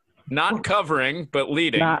Labanowitz. Not covering, but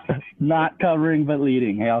leading. Not covering, but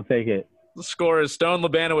leading. Hey, I'll take it. The score is Stone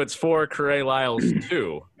Labanowitz 4, Corey Lyles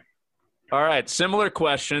 2. All right, similar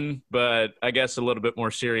question, but I guess a little bit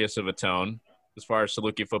more serious of a tone as far as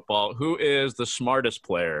Saluki football. Who is the smartest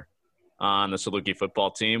player on the Saluki football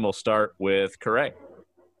team? We'll start with Corey.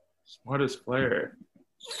 Smartest player.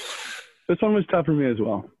 This one was tough for me as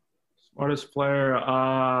well. Smartest player,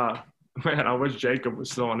 man, I wish Jacob was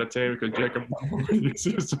still on the team because Jacob is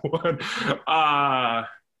this one.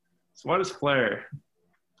 Smartest player,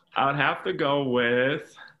 I would have to go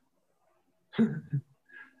with Dan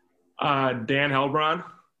Helbron.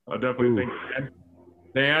 I definitely think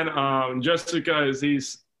Dan, just because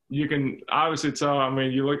you can obviously tell. I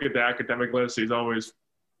mean, you look at the academic list; he's always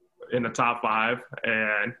in the top 5,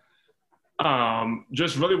 and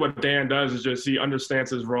just really what Dan does is just he understands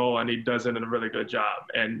his role and he does it in a really good job.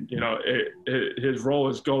 And, you know, his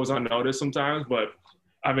role goes unnoticed sometimes, but,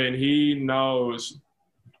 I mean, he knows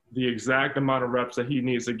the exact amount of reps that he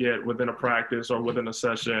needs to get within a practice or within a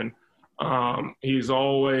session. He's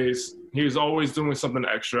always doing something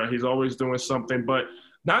extra. He's always doing something, but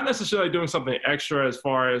not necessarily doing something extra as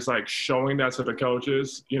far as, like, showing that to the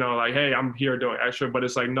coaches, you know, like, hey, I'm here doing extra, but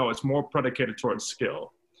it's like, no, it's more predicated towards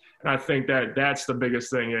skill. And I think that's the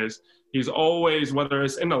biggest thing is he's always, whether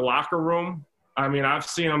it's in the locker room, I mean, I've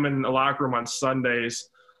seen him in the locker room on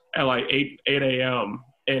Sundays at like 8 a.m.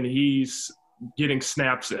 and he's getting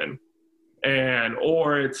snaps in,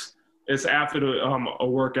 or it's after a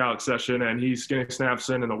workout session and he's getting snaps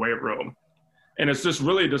in the weight room. And it's just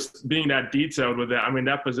really just being that detailed with that. I mean,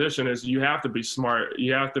 that position is you have to be smart.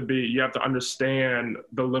 You have to understand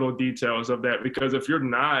the little details of that, because if you're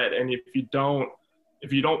not, and if you don't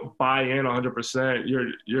buy in 100%,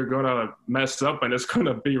 you're going to mess up, and it's going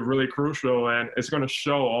to be really crucial, and it's going to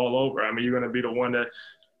show all over. I mean, you're going to be the one that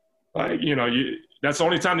Like, that's the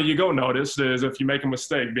only time that you go noticed is if you make a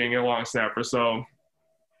mistake being a long snapper. So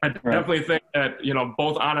I definitely think that,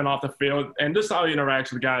 both on and off the field, and just how he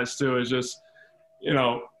interacts with guys too, is just,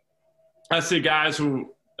 I see guys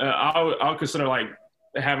who I'll consider like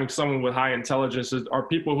having someone with high intelligence are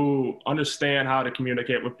people who understand how to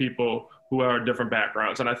communicate with people who are different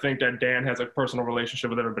backgrounds. And I think that Dan has a personal relationship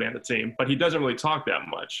with everybody on the team, but he doesn't really talk that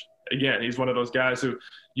much. Again, he's one of those guys who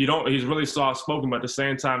he's really soft spoken, but at the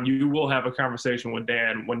same time, you will have a conversation with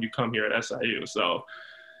Dan when you come here at SIU. So,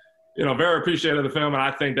 very appreciative of the film. And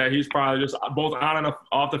I think that he's probably just both on and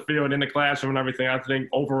off the field, in the classroom and everything. I think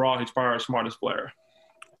overall, he's probably our smartest player.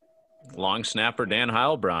 Long snapper Dan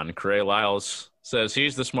Heilbronn. Corey Lyles says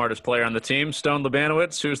he's the smartest player on the team. Stone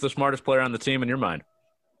Labanowitz, who's the smartest player on the team in your mind?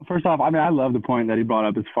 First off, I mean, I love the point that he brought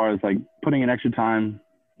up as far as like putting in extra time,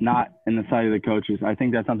 not in the sight of the coaches. I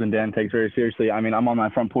think that's something Dan takes very seriously. I mean, I'm on my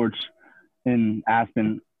front porch in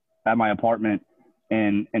Aspen at my apartment,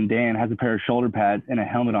 and Dan has a pair of shoulder pads and a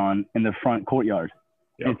helmet on in the front courtyard.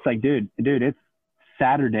 Yep. It's like, dude, it's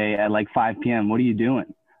Saturday at like 5 p.m. What are you doing?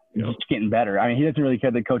 Yep. Just getting better. I mean, he doesn't really care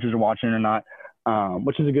if the coaches are watching or not,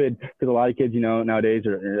 which is good because a lot of kids, nowadays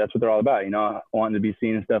that's what they're all about, wanting to be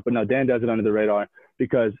seen and stuff. But no, Dan does it under the radar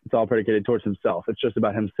because it's all predicated towards himself. It's just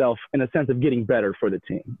about himself in a sense of getting better for the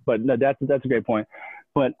team. But no, that's a great point.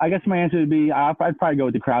 But I guess my answer would be I'd probably go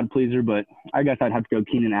with the crowd pleaser, but I guess I'd have to go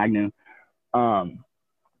Keenan Agnew.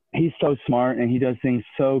 He's so smart and he does things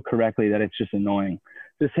so correctly that it's just annoying.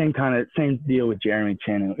 The same deal with Jeremy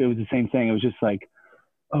Chin. It was the same thing. It was just like,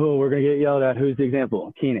 oh, we're going to get yelled at. Who's the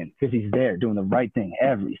example? Keenan, because he's there doing the right thing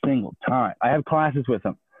every single time. I have classes with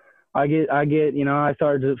him. I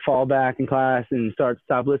started to fall back in class and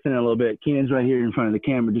stop listening a little bit. Keenan's right here in front of the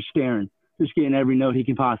camera, just staring, just getting every note he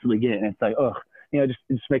can possibly get. And it's like, it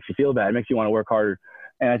just makes you feel bad. It makes you want to work harder.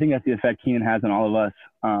 And I think that's the effect Keenan has on all of us.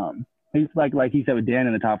 He's like he said with Dan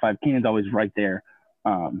in the top 5, Keenan's always right there,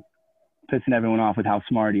 pissing everyone off with how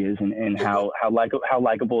smart he is and how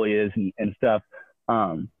likable he is and stuff.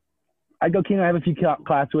 I'd go Keenan. I have a few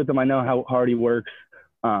classes with him. I know how hard he works.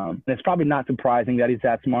 And it's probably not surprising that he's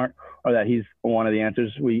that smart or that he's one of the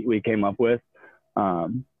answers we came up with.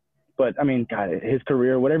 But, I mean, God, his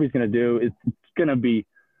career, whatever he's going to do, it's going to be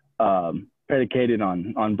predicated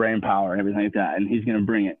on brain power and everything like that. And he's going to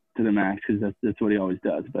bring it to the max because that's what he always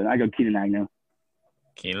does. But I go Keenan Agnew.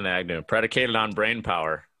 Keenan Agnew, predicated on brain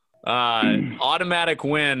power. Automatic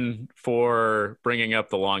win for bringing up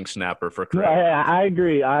the long snapper for Craig. Yeah, I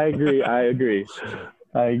agree.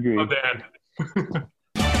 Oh, Dan.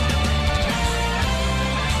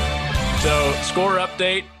 So, score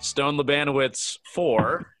update, Stone Labanowitz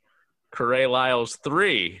 4, Corey Lyles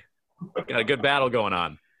 3. Got a good battle going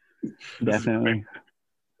on. Definitely.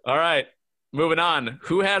 All right, moving on.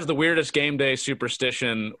 Who has the weirdest game day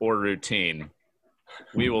superstition or routine?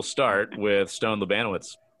 We will start with Stone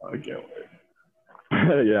Labanowitz. I can't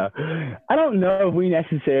wait. Yeah. I don't know if we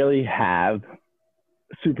necessarily have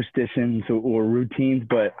superstitions or routines,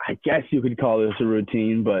 but I guess you could call this a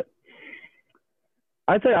routine. But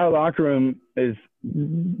I'd say our locker room is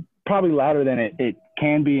probably louder than it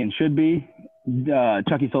can be and should be.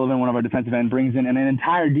 Chucky Sullivan, one of our defensive end, brings in an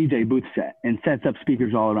entire DJ booth set and sets up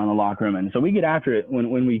speakers all around the locker room. And so we get after it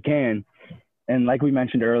when we can. And like we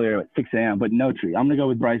mentioned earlier at 6 a.m., but no tree. I'm going to go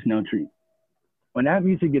with Bryce No Tree. When that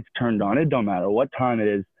music gets turned on, it don't matter what time it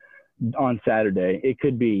is on Saturday. It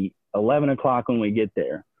could be 11 o'clock when we get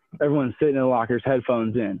there. Everyone's sitting in the lockers,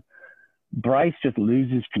 headphones in. Bryce just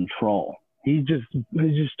loses control. He just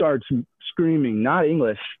starts screaming, not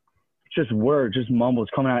English, just words, just mumbles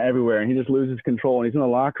coming out everywhere, and he just loses control, and he's in the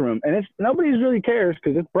locker room. And nobody really cares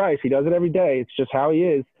because it's Bryce. He does it every day. It's just how he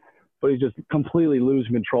is. But he's just completely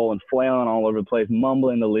losing control and flailing all over the place,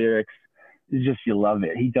 mumbling the lyrics. It's just, you love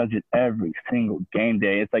it. He does it every single game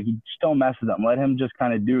day. It's like you just don't mess with him. Let him just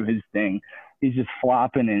kind of do his thing. He's just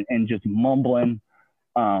flopping and just mumbling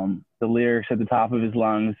the lyrics at the top of his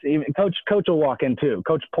lungs. Even Coach will walk in too.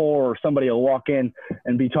 Coach Poore or somebody will walk in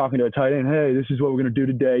and be talking to a tight end. Hey, this is what we're going to do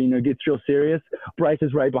today. Gets real serious. Bryce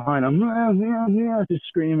is right behind him. Yeah, just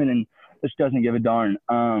screaming and just doesn't give a darn.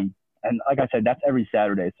 And like I said, that's every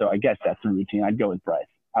Saturday. So I guess that's the routine. I'd go with Bryce.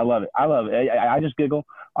 I love it. I just giggle.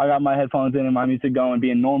 I got my headphones in and my music going,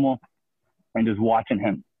 being normal, and just watching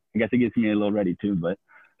him. I guess it gets me a little ready too, but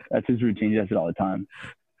that's his routine. He does it all the time.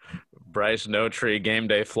 Bryce No Tree, game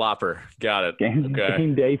day flopper. Got it.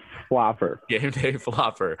 Game day flopper. Game day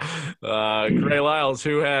flopper. Corey Lyles,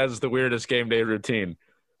 who has the weirdest game day routine?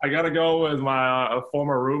 I got to go with my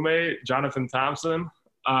former roommate, Jonathan Thompson.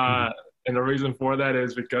 And the reason for that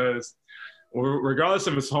is because regardless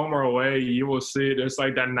if it's home or away, you will see there's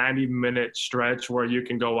like that 90-minute stretch where you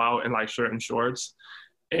can go out in like shirt and shorts.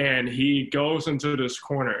 And he goes into this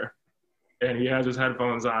corner and he has his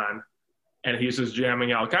headphones on and he's just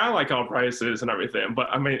jamming out, kind of like how Bryce is and everything. But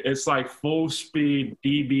I mean, it's like full speed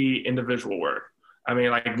DB individual work. I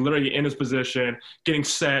mean, like literally in his position, getting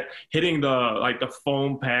set, hitting the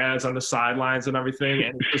foam pads on the sidelines and everything.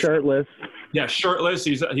 And just, shirtless. Yeah, shirtless.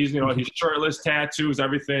 He's he's shirtless, tattoos,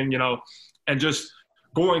 everything, and just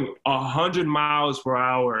going 100 miles per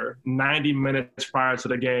hour, 90 minutes prior to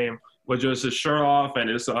the game with just his shirt off and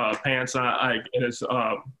his pants on, like and his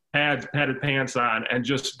padded pants on, and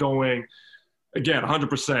just going again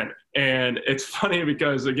 100%. And it's funny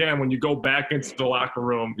because again, when you go back into the locker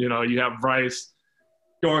room, you have Bryce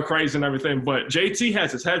going crazy and everything, but JT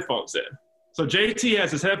has his headphones in. So JT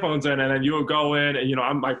has his headphones in, and then you'll go in, and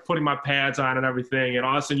I'm like putting my pads on and everything, and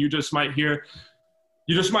all of a sudden you just might hear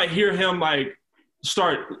him like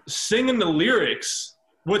start singing the lyrics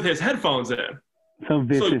with his headphones in. So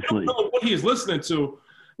viciously. So you don't know what he's listening to.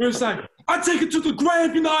 It's like, I take it to the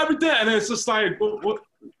grave, everything, and it's just like, what?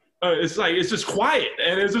 It's just quiet,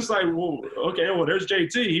 and it's just like, well, okay, well, there's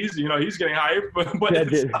JT. He's getting hyped,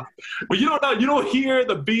 but you don't hear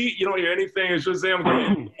the beat, you don't hear anything. It's just him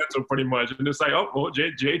going mental pretty much, and it's like, oh, well,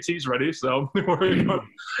 JT's ready, so we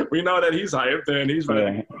know that he's hyped and he's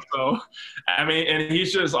ready. Right. So, I mean, and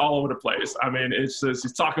he's just all over the place. I mean, it's just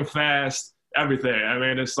he's talking fast, everything. I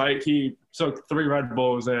mean, it's like he took 3 Red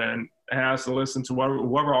Bulls and has to listen to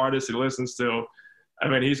whoever artist he listens to. I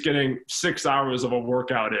mean, he's getting 6 hours of a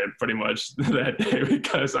workout in pretty much that day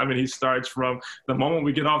because, I mean, he starts from the moment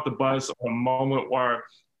we get off the bus or the moment where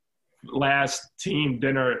last team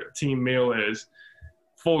meal is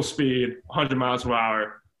full speed, 100 miles per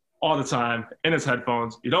hour, all the time, in his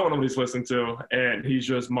headphones. You don't know what he's listening to, and he's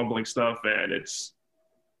just mumbling stuff, and it's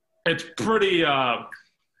pretty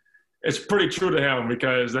true to him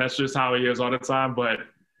because that's just how he is all the time, but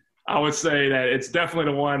I would say that it's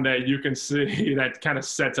definitely the one that you can see that kind of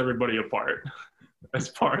sets everybody apart as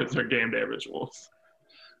far as their game day rituals.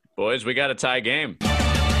 Boys, we got a tie game.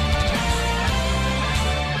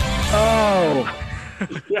 Oh.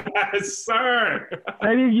 Yes, sir.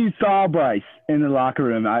 Maybe if you saw Bryce in the locker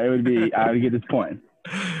room, I would get this point.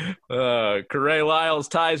 Corey Lyles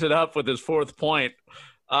ties it up with his 4th point.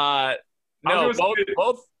 No,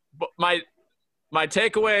 both my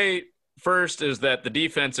takeaway first is that the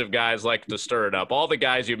defensive guys like to stir it up. All the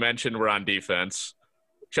guys you mentioned were on defense.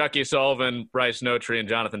 Chucky Sullivan, Bryce Notary, and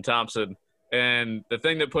Jonathan Thompson. And the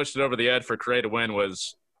thing that pushed it over the edge for Corey to win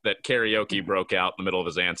was that karaoke broke out in the middle of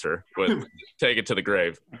his answer with "Take It to the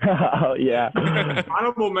Grave." Oh, yeah.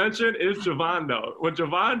 Honorable mention is Javon, though. What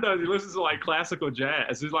Javon does, he listens to, like, classical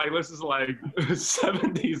jazz. He, like, listens to, like,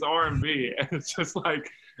 70s R&B. And it's just like,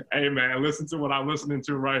 hey, man, listen to what I'm listening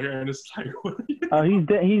to right here. And it's like, what are you doing? Oh,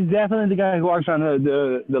 he's definitely the guy who walks around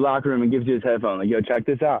the locker room and gives you his headphone. Like, yo, check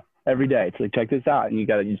this out. Every day. It's like, check this out. And you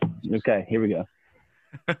got to just, okay, here we go.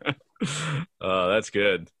 That's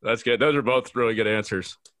good. That's good. Those are both really good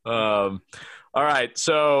answers. All right.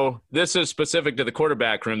 So this is specific to the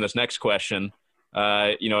quarterback room. This next question,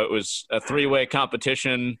 it was a 3-way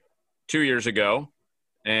competition 2 years ago,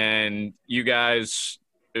 and you guys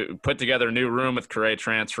put together a new room with Corey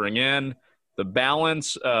transferring in. The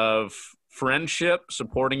balance of friendship,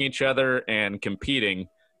 supporting each other, and competing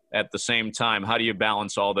at the same time. How do you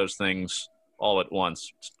balance all those things all at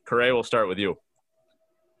once? Corey, we'll start with you.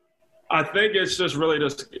 I think it's just really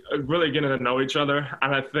getting to know each other.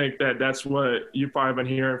 And I think that's what you've probably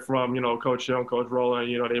been hearing from, Coach Hill and Coach Rowland,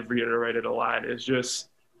 they've reiterated a lot. It's just,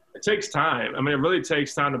 it takes time. I mean, it really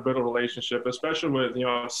takes time to build a relationship, especially with,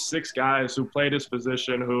 6 guys who play this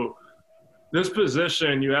position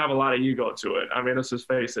you have a lot of ego to it. I mean, let's just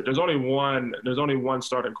face it. There's only one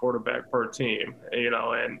starting quarterback per team,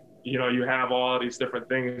 and, you have all these different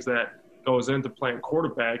things that goes into playing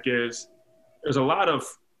quarterback there's a lot of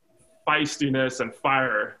feistiness and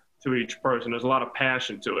fire to each person. There's a lot of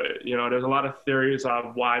passion to it. There's a lot of theories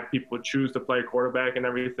of why people choose to play quarterback and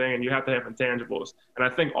everything, and you have to have intangibles. And I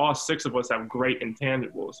think all 6 of us have great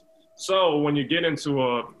intangibles. So when you get into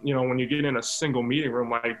a single meeting room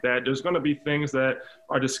like that, there's going to be things that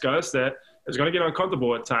are discussed that is going to get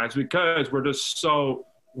uncomfortable at times because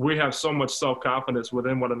we have so much self-confidence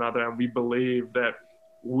within one another, and we believe that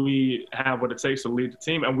we have what it takes to lead the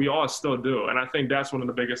team, and we all still do. And I think that's one of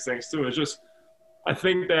the biggest things too. It's just, I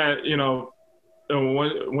think that,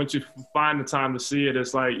 once you find the time to see it,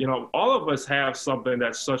 it's like, all of us have something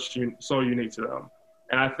that's so unique to them.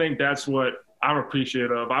 And I think that's what I'm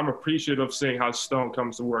appreciative of. I'm appreciative of seeing how Stone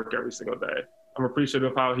comes to work every single day. I'm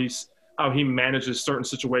appreciative of how how he manages certain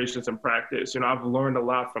situations in practice. I've learned a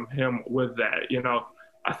lot from him with that.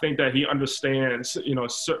 I think that he understands,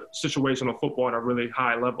 situational football at a really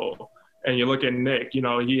high level. And you look at Nick,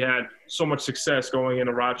 he had so much success going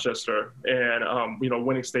into Rochester and,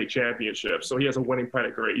 winning state championships. So he has a winning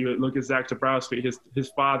pedigree. You look at Zach Dabrowski, his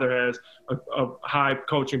father has a high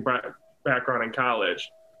coaching background in college.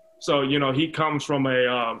 So, he comes from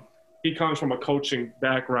a coaching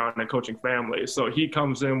background and coaching family. So he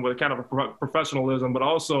comes in with kind of a professionalism, but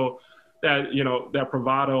also that, that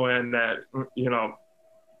bravado and that,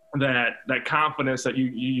 that confidence that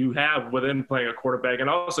you have within playing a quarterback. And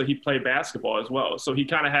also he played basketball as well. So he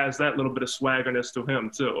kind of has that little bit of swaggerness to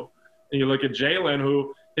him too. And you look at Jalen,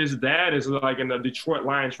 who his dad is like in the Detroit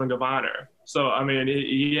Lions Ring of Honor. So, I mean,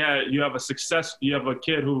 you have a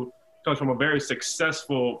kid who comes from a very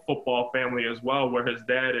successful football family as well, where his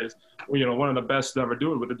dad is, one of the best to ever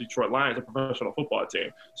do it with the Detroit Lions, a professional football team.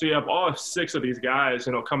 So you have all 6 of these guys,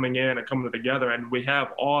 coming in and coming together, and we have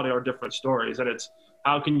all their different stories. And it's,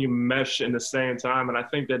 how can you mesh in the same time? And I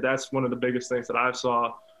think that that's one of the biggest things that I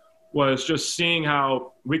saw was just seeing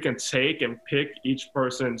how we can take and pick each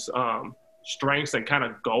person's strengths and kind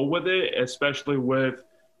of go with it, especially with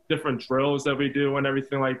different drills that we do and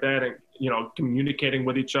everything like that, and communicating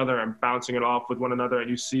with each other and bouncing it off with one another, and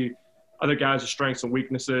you see other guys' strengths and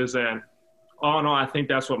weaknesses. And all in all, I think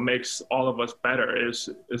that's what makes all of us better is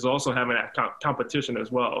also having that competition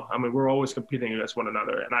as well. I mean, we're always competing against one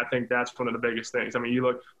another, and I think that's one of the biggest things. I mean,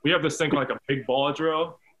 we have this thing like a big ball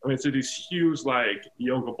drill. I mean, it's these huge like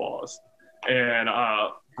yoga balls, and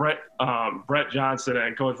Brett Johnson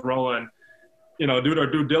and Coach Rowland, do their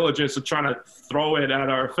due diligence of trying to throw it at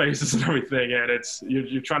our faces and everything. And it's,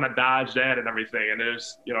 you're trying to dodge that and everything. And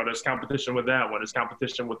there's competition with that one. There's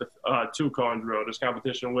competition with the 2-cone drill. There's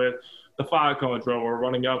competition with the 5-cone drill. We're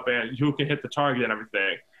running up and who can hit the target and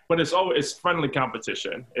everything. But it's friendly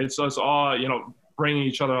competition. It's us all, bringing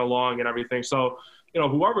each other along and everything. So,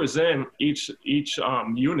 whoever's in each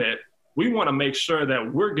unit, we want to make sure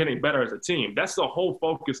that we're getting better as a team. That's the whole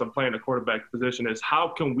focus of playing the quarterback position is how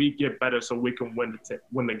can we get better so we can win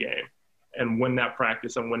the game and win that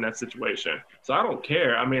practice and win that situation. So I don't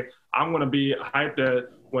care. I mean, I'm going to be hyped that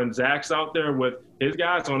when Zach's out there with his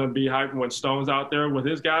guys, I'm going to be hyped when Stone's out there with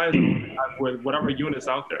his guys, and with whatever unit's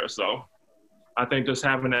out there. So I think just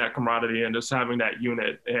having that camaraderie and just having that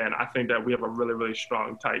unit, and I think that we have a really, really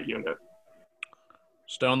strong, tight unit.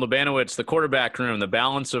 Stone Labanowitz, the quarterback room, the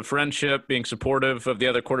balance of friendship, being supportive of the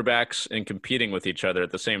other quarterbacks, and competing with each other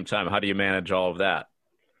at the same time. How do you manage all of that?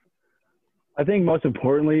 I think most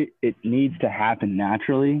importantly, it needs to happen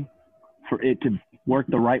naturally for it to work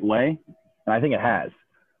the right way. And I think it has.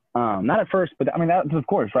 Not at first, but I mean, that's of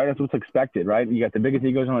course, right? That's what's expected, right? You got the biggest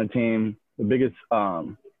egos on the team, the biggest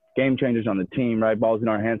game changers on the team, right? Balls in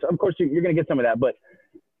our hands. Of course, you're going to get some of that, but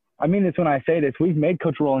I mean this when I say this, we've made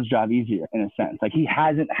Coach Rowland's job easier in a sense. Like he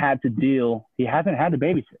hasn't had to babysit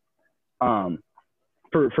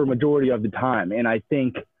for majority of the time. And I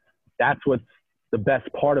think that's what's the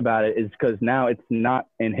best part about it is because now it's not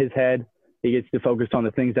in his head. He gets to focus on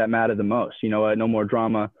the things that matter the most, no more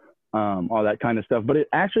drama, all that kind of stuff. But it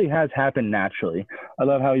actually has happened naturally. I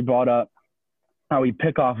love how he brought up how we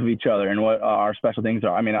pick off of each other and what our special things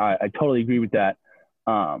are. I mean, I totally agree with that.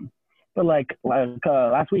 But like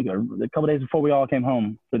last week or a couple of days before we all came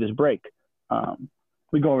home for this break,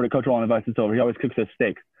 we go over to Coach Rowland, invites us over. He always cooks us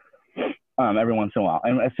steaks every once in a while.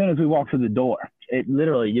 And as soon as we walked through the door, it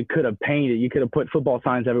literally, you could have put football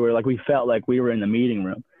signs everywhere. Like we felt like we were in the meeting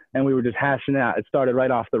room and we were just hashing it out. It started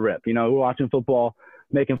right off the rip. We're watching football,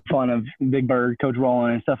 making fun of Big Bird, Coach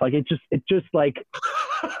Rowland and stuff. Like it just like,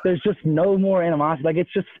 there's just no more animosity. Like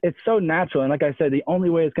it's so natural. And like I said, the only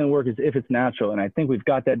way it's going to work is if it's natural. And I think we've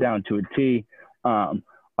got that down to a T.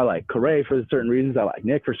 I like Correa for certain reasons. I like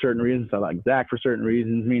Nick for certain reasons. I like Zach for certain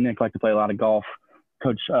reasons. Me and Nick like to play a lot of golf.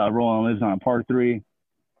 Coach Rowland lives on a par 3.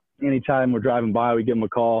 Anytime we're driving by, we give him a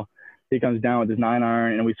call. He comes down with his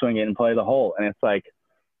 9-iron and we swing it and play the hole. And it's like,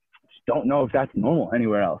 just don't know if that's normal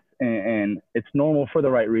anywhere else. And it's normal for the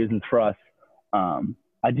right reasons for us.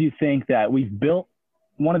 I do think that we've built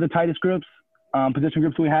one of the tightest groups, position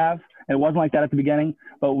groups we have. And it wasn't like that at the beginning,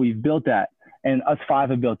 but we've built that. And us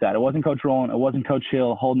 5 have built that. It wasn't Coach Rowland. It wasn't Coach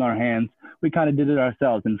Hill holding our hands. We kind of did it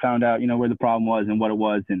ourselves and found out, where the problem was and what it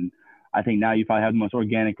was. And I think now you probably have the most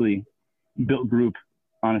organically built group,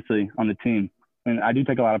 honestly, on the team. And I do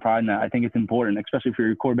take a lot of pride in that. I think it's important, especially for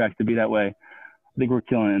your quarterback to be that way. I think we're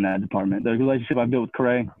killing it in that department. The relationship I've built with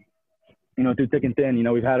Correa, through thick and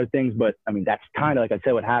thin, we've had our things, but I mean, that's kind of, like I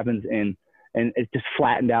said, what happens. And it's just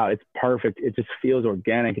flattened out. It's perfect. It just feels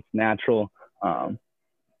organic. It's natural.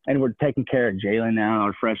 And and we're taking care of Jalen now,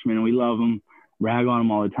 our freshman, and we love him, rag on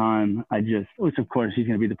him all the time. Which of course he's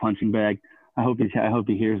going to be the punching bag. I hope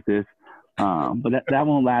he hears this. But that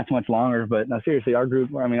won't last much longer. But no, seriously, our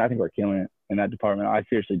group, I mean, I think we're killing it in that department. I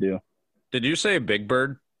seriously do. Did you say Big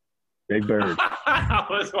Bird? Big Bird.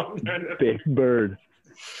 Big Bird.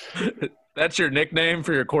 That's your nickname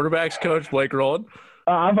for your quarterbacks coach, Blake Rowland?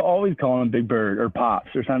 I've always called him Big Bird or Pops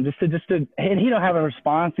or something, and he don't have a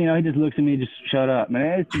response. You know, he just looks at me, just shut up,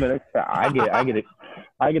 man. I get a kick out of it.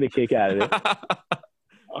 I get a kick out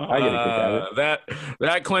of it.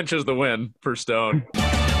 That clinches the win for Stone.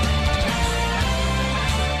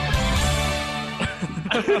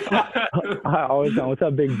 I always know. What's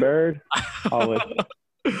up, Big Bird? Always.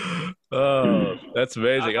 Oh, that's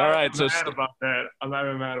amazing. All right, so I'm not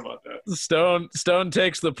even mad about that. Stone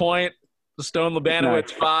takes the point. Stone Labanowitz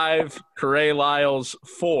 5, Corey Lyles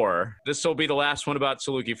 4. This will be the last one about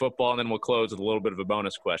Saluki football, and then we'll close with a little bit of a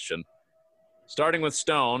bonus question. Starting with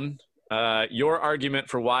Stone, your argument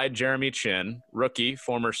for why Jeremy Chinn, rookie,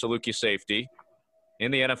 former Saluki safety, in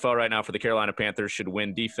the NFL right now for the Carolina Panthers should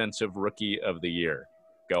win Defensive Rookie of the Year.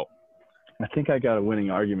 Go. I think I got a winning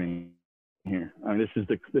argument here. I mean, this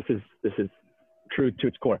is true to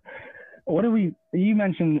its core. You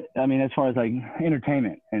mentioned, I mean, as far as like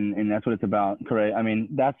entertainment and that's what it's about, correct? I mean,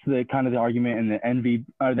 that's the kind of the argument in the NBA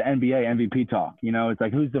MVP talk. You know, it's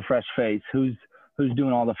like, who's the fresh face? Who's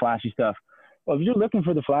doing all the flashy stuff? Well, if you're looking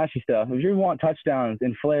for the flashy stuff, if you want touchdowns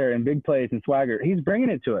and flair and big plays and swagger, he's bringing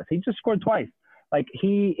it to us. He just scored twice. Like,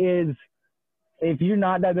 he is, if you're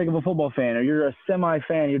not that big of a football fan or you're a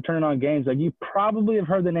semi-fan, you're turning on games, like, you probably have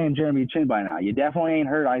heard the name Jeremy Chinn by now. You definitely ain't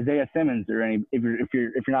heard Isaiah Simmons or any if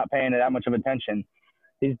you're not paying it that much of attention.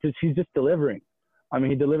 He's just delivering. I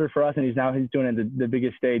mean, he delivered for us, and he's doing it at the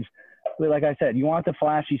biggest stage. Like I said, you want the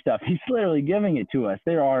flashy stuff. He's literally giving it to us.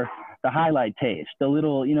 There are the highlight tapes, the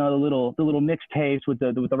little mixed tapes with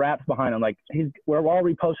the raps behind them. Like, we're all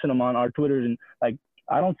reposting them on our Twitters, and like,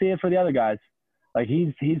 I don't see it for the other guys. Like,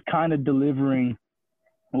 he's kind of delivering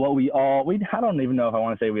what I don't even know if I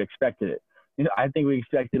want to say we expected it. You know, I think we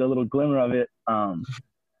expected a little glimmer of it,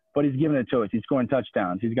 but he's giving it to us. He's scoring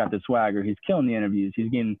touchdowns. He's got the swagger. He's killing the interviews. He's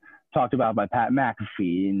getting talked about by Pat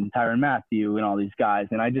McAfee and Tyrann Mathieu and all these guys.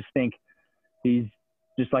 And I just think he's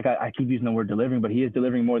just like, I keep using the word delivering, but he is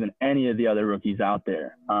delivering more than any of the other rookies out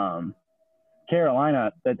there.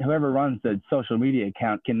 Carolina, that whoever runs the social media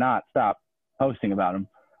account cannot stop posting about him.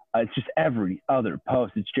 It's just every other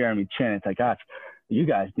post. It's Jeremy Chinn. It's like, gosh, you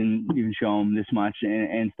guys didn't even show him this much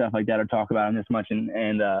and stuff like that, or talk about him this much.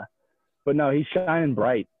 But no, he's shining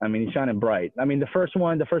bright. I mean, he's shining bright. I mean, the first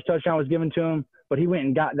touchdown was given to him, but he went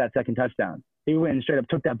and got that second touchdown. He went and straight up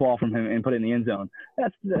took that ball from him and put it in the end zone.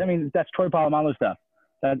 That's Troy Polamalu stuff.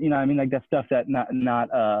 That's stuff that not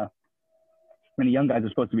many young guys are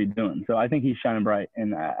supposed to be doing. So I think he's shining bright,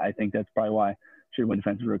 and I think that's probably why he should win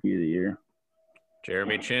Defensive Rookie of the Year.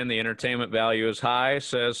 Jeremy Chinn, the entertainment value is high,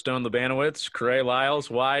 says Stone Labanowitz. Corey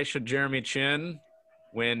Lyles, why should Jeremy Chinn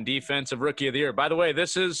win Defensive Rookie of the Year? By the way,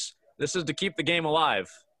 this is to keep the game alive.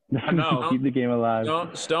 I know. Keep the game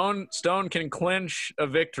alive. Stone can clinch a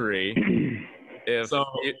victory if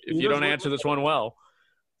you don't answer this one well.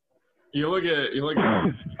 You look at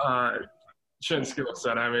Chinn's skill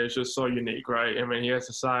set. I mean, it's just so unique, right? I mean, he has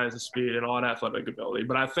the size, the speed, and all that athletic ability.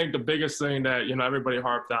 But I think the biggest thing that, everybody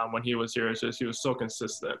harped on when he was here is just he was so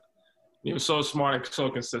consistent. He was so smart and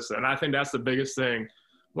so consistent. And I think that's the biggest thing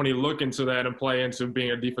when you look into that and play into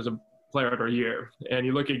being a defensive player of the year. And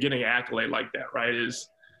you look at getting an accolade like that, right, is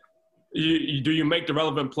you make the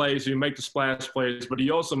relevant plays, you make the splash plays, but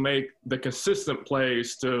you also make the consistent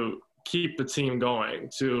plays to keep the team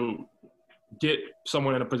going, to get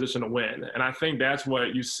someone in a position to win. And I think that's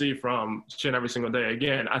what you see from Chinn every single day.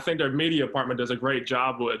 Again, I think their media department does a great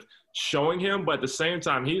job with showing him, but at the same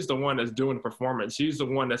time, he's the one that's doing the performance. He's the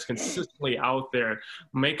one that's consistently out there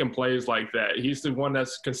making plays like that. He's the one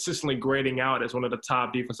that's consistently grading out as one of the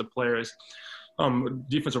top defensive players,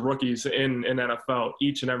 defensive rookies in NFL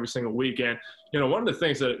each and every single week. And, one of the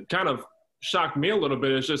things that kind of shocked me a little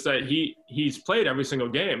bit is just that he's played every single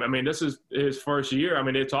game. I mean, this is his first year. I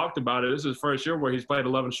mean, they talked about it. This is his first year where he's played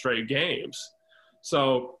 11 straight games.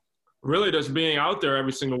 So really just being out there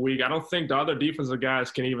every single week, I don't think the other defensive guys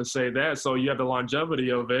can even say that. So you have the longevity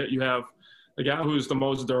of it. You have the guy who's the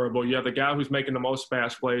most durable. You have the guy who's making the most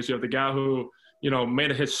splash plays. You have the guy who, made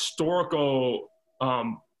a historical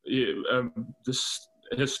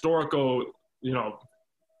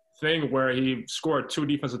thing where he scored 2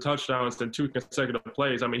 defensive touchdowns in 2 consecutive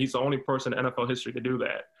plays. I mean, he's the only person in NFL history to do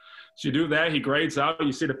that. So you do that, he grades out.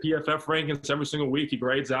 You see the PFF rankings every single week. He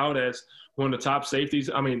grades out as one of the top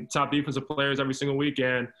top defensive players every single week.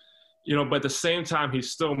 And, but at the same time, he's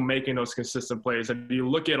still making those consistent plays. And you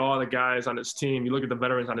look at all the guys on his team, you look at the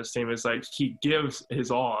veterans on his team, it's like he gives his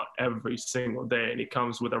all every single day, and he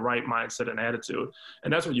comes with the right mindset and attitude.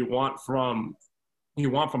 And that's what you want from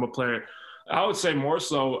a player. I would say more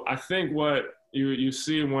so, I think what you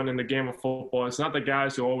see when in the game of football, it's not the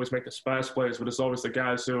guys who always make the splash plays, but it's always the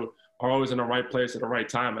guys who are always in the right place at the right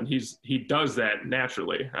time. And he does that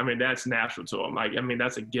naturally. I mean, that's natural to him.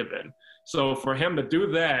 That's a given. So for him to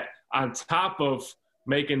do that on top of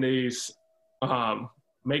making these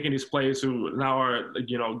plays who now are,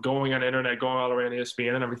 going on the internet, going all around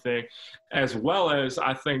ESPN and everything, as well as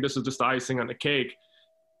I think this is just the icing on the cake.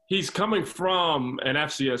 He's coming from an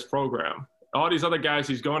FCS program. All these other guys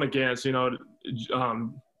he's going against,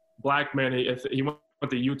 Blackman, he went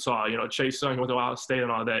to Utah, Chase Young, he went to Ohio State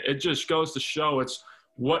and all that. It just goes to show it's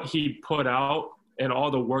what he put out and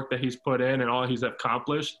all the work that he's put in and all he's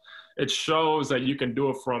accomplished. It shows that you can do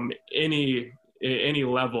it from any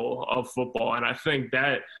level of football. And I think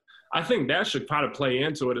that should kind of play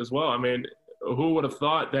into it as well. I mean, who would have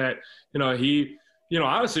thought that,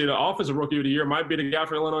 honestly, the offensive rookie of the year might be the guy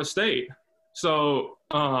for Illinois State. So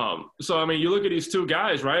you look at these two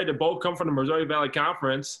guys, right? They both come from the Missouri Valley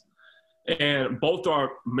Conference, and both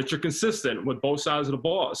are Mr. consistent with both sides of the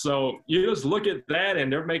ball. So you just look at that,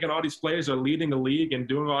 and they're making all these plays, they're leading the league and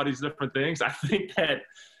doing all these different things. I think that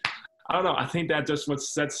just what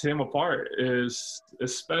sets him apart is,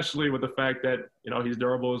 especially with the fact that, he's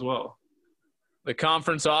durable as well. The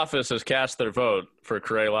conference office has cast their vote for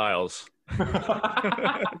Corey Lyles.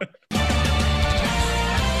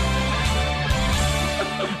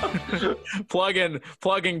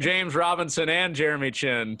 plugging James Robinson and Jeremy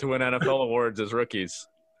Chin to win NFL awards as rookies.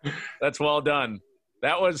 That's well done.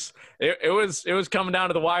 That was it was coming down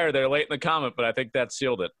to the wire there late in the comment, but I think that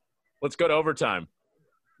sealed it. Let's go to overtime.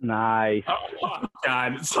 Nice. Oh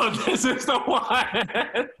God! So this is the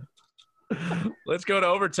one. Let's go to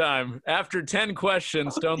overtime. After 10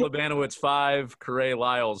 questions, Stone Labanowitz 5, Corey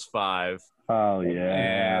Lyles 5. Oh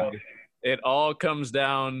yeah. And it all comes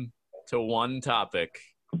down to one topic.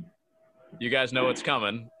 You guys know what's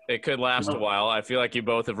coming. It could last a while. I feel like you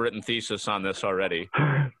both have written thesis on this already.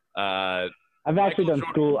 I've actually done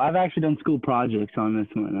school projects on this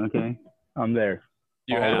one. Okay, I'm there.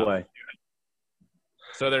 You all have. The way.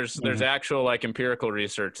 So there's actual empirical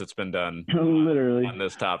research that's been done literally on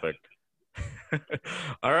this topic.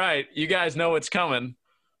 All right, you guys know what's coming.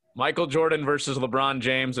 Michael Jordan versus LeBron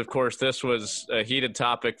James. Of course, this was a heated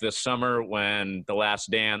topic this summer when The Last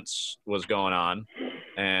Dance was going on,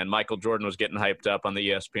 and Michael Jordan was getting hyped up on the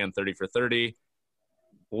ESPN 30 for 30.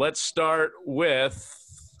 Let's start with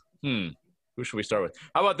who should we start with?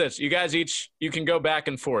 How about this? You guys you can go back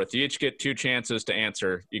and forth. You each get 2 chances to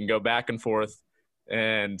answer. You can go back and forth,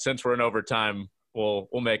 and since we're in overtime, we'll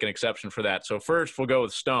make an exception for that. So first, we'll go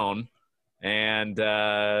with Stone, and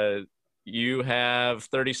you have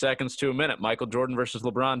 30 seconds to a minute. Michael Jordan versus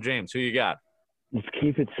LeBron James. Who you got? Let's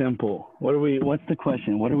keep it simple. What's the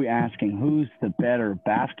question? What are we asking? Who's the better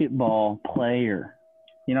basketball player?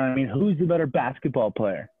 You know what I mean? Who's the better basketball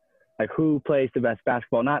player? Like, who plays the best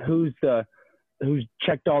basketball? Not who's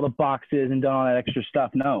checked all the boxes and done all that extra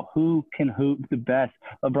stuff. No, who can hoop the best?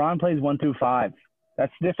 LeBron plays 1 through 5. I'm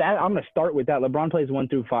going to start with that. LeBron plays 1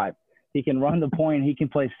 through 5. He can run the point. He can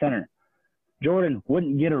play center. Jordan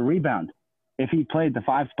wouldn't get a rebound if he played the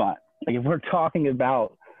 5 spot. Like, if we're talking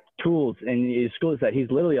about tools and his skill set,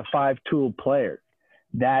 he's literally a 5-tool player.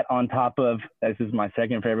 That on top of, this is my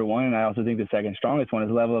second favorite one, and I also think the second strongest one,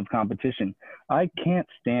 is level of competition. I can't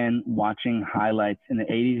stand watching highlights in the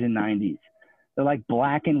 80s and 90s. They're like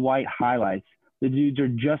black and white highlights. The dudes are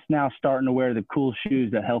just now starting to wear the cool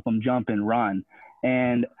shoes that help them jump and run.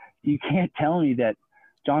 And you can't tell me that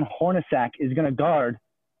John Hornacek is going to guard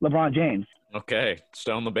LeBron James. Okay,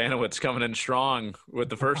 Stone Labanowitz coming in strong with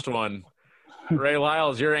the first one. Ray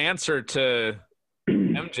Lyles, your answer to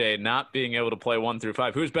MJ not being able to play 1 through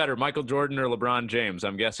 5. Who's better, Michael Jordan or LeBron James?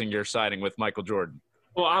 I'm guessing you're siding with Michael Jordan.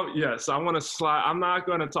 Well, I want to slide. I'm not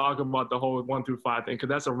going to talk about the whole 1 through 5 thing because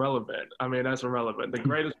that's irrelevant. That's irrelevant. The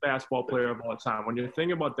greatest basketball player of all time. When you're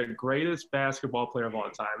thinking about the greatest basketball player of all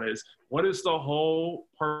time, is what is the whole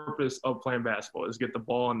purpose of playing basketball? Is get the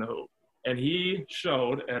ball in the hoop. And he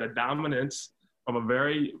showed at a dominance from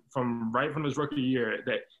right from his rookie year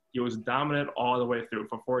that he was dominant all the way through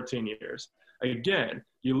for 14 years. Again,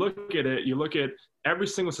 you look at it, you look at every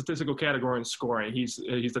single statistical category in scoring, he's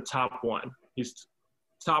the top one. He's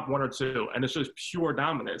top 1 or 2, and it's just pure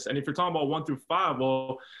dominance. And if you're talking about 1 through 5,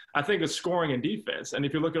 well, I think it's scoring and defense. And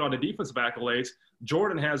if you look at all the defensive accolades,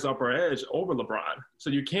 Jordan has upper edge over LeBron. So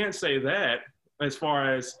you can't say that as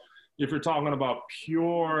far as if you're talking about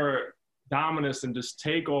pure dominance and just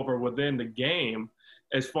takeover within the game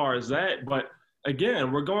as far as that. But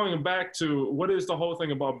again, we're going back to what is the whole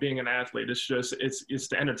thing about being an athlete. It's just, it's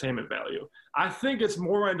the entertainment value. I think it's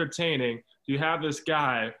more entertaining to have this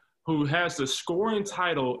guy who has the scoring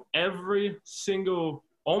title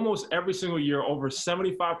almost every single year, over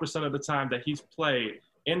 75% of the time that he's played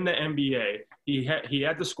in the NBA. He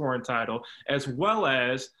had the scoring title, as well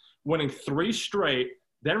as winning 3 straight,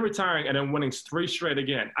 then retiring, and then winning 3 straight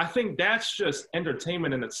again. I think that's just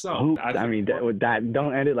entertainment in itself. I mean, that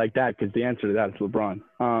don't end it like that, because the answer to that is LeBron.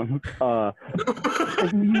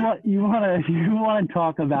 You want to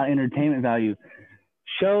talk about entertainment value?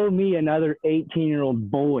 Show me another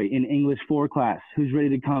 18-year-old boy in English 4 class who's ready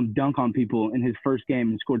to come dunk on people in his first game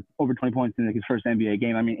and scored over 20 points in his first NBA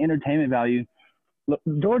game. I mean, entertainment value. Look,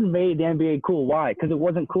 Jordan made the NBA cool. Why? Because it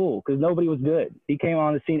wasn't cool. Because nobody was good. He came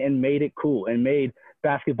on the scene and made it cool and made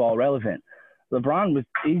basketball relevant. LeBron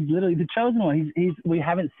he's literally the chosen one. We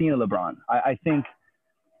haven't seen a LeBron. I think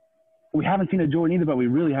we haven't seen a Jordan either, but we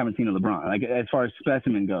really haven't seen a LeBron. Like, as far as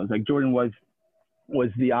specimen goes, like, Jordan was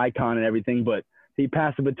the icon and everything, but he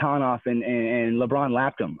passed the baton off and LeBron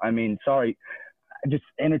lapped him. I mean, sorry, just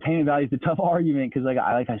entertainment value is a tough argument, because like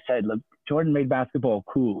I said, Jordan made basketball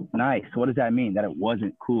cool. Nice. What does that mean? That it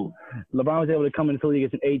wasn't cool. LeBron was able to come into the league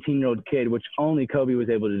as an 18-year-old kid, which only Kobe was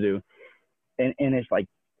able to do. And it's like,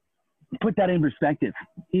 put that in perspective.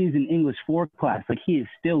 He's in English 4 class. Like, he is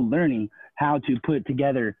still learning how to put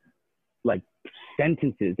together like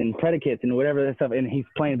sentences and predicates and whatever that stuff. And he's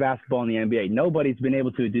playing basketball in the NBA. Nobody's been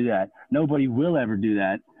able to do that. Nobody will ever do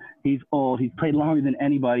that. He's old. He's played longer than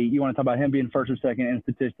anybody. You want to talk about him being first or second in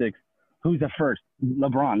statistics? Who's the first?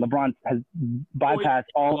 LeBron. LeBron has bypassed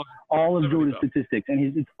all of Jordan's statistics,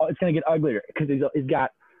 and it's going to get uglier because he's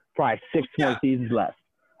got probably 6 more seasons left.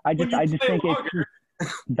 I just think it's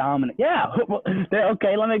dominant. Yeah.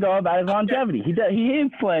 Okay, let me go about his longevity. He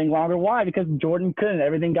is playing longer. Why? Because Jordan couldn't.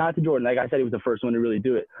 Everything got to Jordan. Like I said, he was the first one to really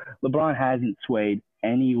do it. LeBron hasn't swayed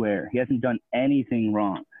anywhere. He hasn't done anything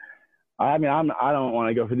wrong. I mean, I don't want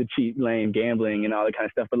to go for the cheap lane, gambling and all that kind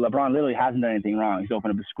of stuff, but LeBron literally hasn't done anything wrong. He's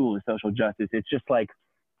opened up a school of social justice. It's just like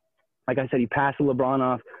I said, he passed LeBron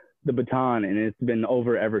off the baton, and it's been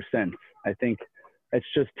over ever since. I think it's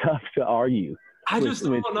just tough to argue. I just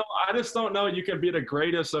don't know. You can be the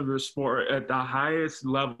greatest of your sport at the highest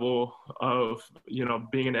level of,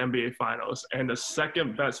 being in the NBA Finals, and the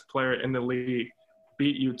second best player in the league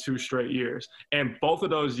beat you 2 straight years. And both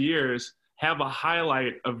of those years have a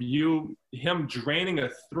highlight of him draining a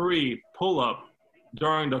 3 pull-up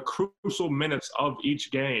during the crucial minutes of each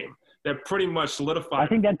game that pretty much solidified. I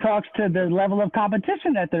think that talks to the level of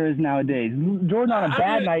competition that there is nowadays. Jordan on a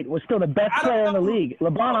bad night was still the best player in the league.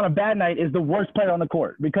 LeBron on a bad night is the worst player on the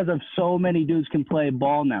court because of so many dudes can play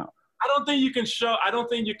ball now. I don't think you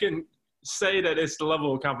can say that it's the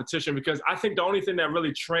level of competition, because I think the only thing that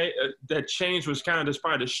really that changed was kind of just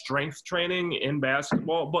probably the strength training in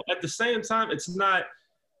basketball. But at the same time, it's not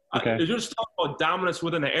okay. You're just talking about dominance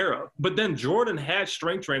within the era. But then Jordan had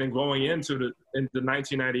strength training going into the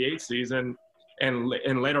 1998 season and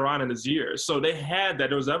later on in his years. So they had that.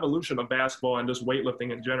 There was evolution of basketball and just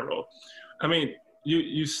weightlifting in general. I mean,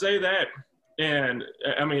 you say that, and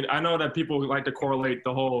I mean, I know that people like to correlate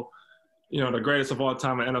the whole – the greatest of all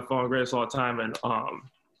time in NFL, greatest of all time in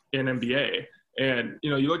NBA. And,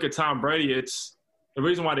 you look at Tom Brady, it's the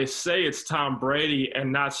reason why they say it's Tom Brady and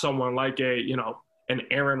not someone like an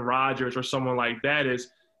Aaron Rodgers or someone like that is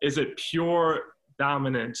it pure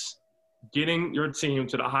dominance, getting your team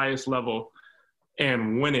to the highest level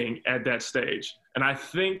and winning at that stage. And I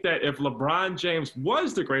think that if LeBron James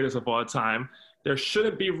was the greatest of all time, there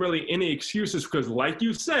shouldn't be really any excuses, because like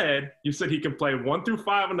you said he can play 1 through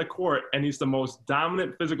 5 on the court, and he's the most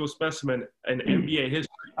dominant physical specimen in NBA history.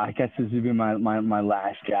 I guess this would be my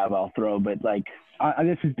last jab I'll throw, but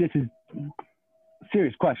this is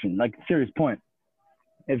serious question, serious point.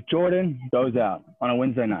 If Jordan goes out on a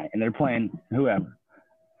Wednesday night and they're playing whoever,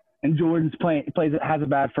 and Jordan's has a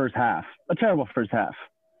bad first half, a terrible first half,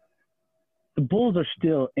 the Bulls are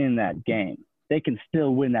still in that game. They can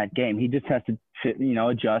still win that game. He just has to,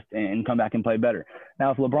 adjust and come back and play better. Now,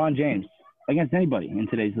 if LeBron James, against anybody in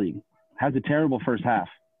today's league, has a terrible first half,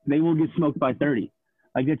 they will get smoked by 30.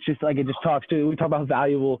 It just talks to, we talk about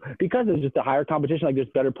valuable, because there's just a higher competition, there's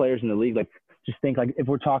better players in the league. Just think, if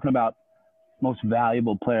we're talking about most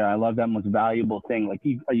valuable player, I love that most valuable thing.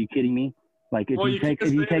 Are you kidding me? Like if Well, you you take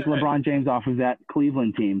can't say that. LeBron James off of that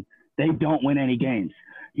Cleveland team, they don't win any games.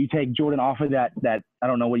 You take Jordan off of that I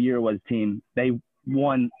don't know what year it was team, they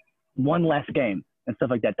won one less game and stuff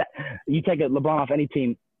like that. You take LeBron off any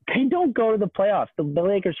team, they don't go to the playoffs. The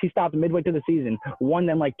Lakers, he stopped midway through the season, won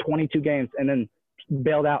them like 22 games, and then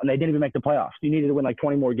bailed out, and they didn't even make the playoffs. You needed to win like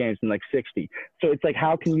 20 more games than like 60. So it's like,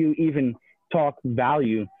 how can you even talk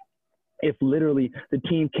value if literally the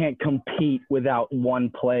team can't compete without one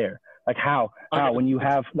player? Like how when you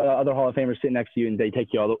have the other Hall of Famers sitting next to you and they take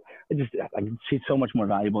you all the she's so much more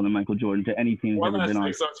valuable than Michael Jordan to any team he's ever been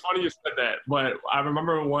on. So it's funny you said that, but I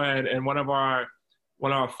remember when in one of our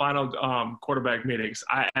final quarterback meetings,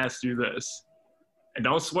 I asked you this, and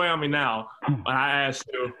don't swear on me now, but I asked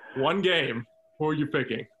you one game, who are you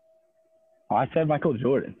picking? Oh, I said Michael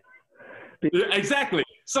Jordan. Exactly.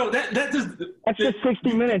 So that's just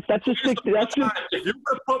 60 minutes. That's just 60. That's just. If you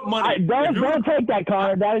were to put money, don't take that,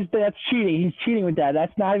 Connor. That's cheating. He's cheating with that.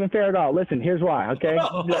 That's not even fair at all. Listen, here's why. Okay,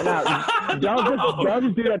 now, don't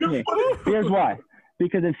just do that to me. Here's why.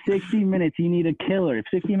 Because if 60 minutes you need a killer, if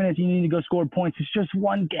 60 minutes you need to go score points, it's just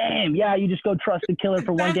one game. Yeah, you just go trust the killer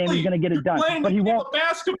for one game. He's gonna get it done. But he won't.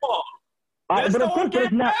 Basketball. But of course,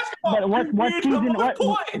 it's not. But what season?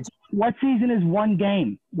 What season is one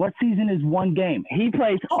game? What season is one game? He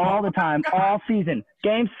plays all the time, all season.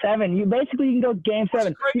 Game 7. You can go Game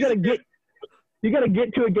 7. You gotta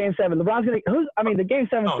get to a Game 7. LeBron's gonna. The Game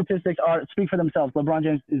 7 statistics speak for themselves. LeBron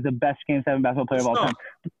James is the best Game 7 basketball player of all time.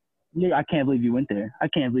 Yeah, I can't believe you went there. That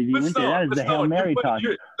is the Hail Mary talk.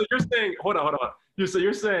 You're saying, hold on.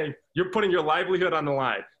 You're saying you're putting your livelihood on the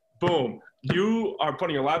line. Boom. You are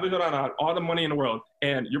putting your livelihood on all the money in the world,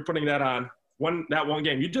 and you're putting that on that one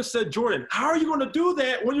game. You just said Jordan. How are you going to do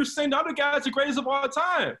that when you're saying the other guys are greatest of all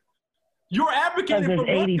time? You're advocating for one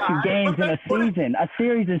guy. There's 82 games in a season. A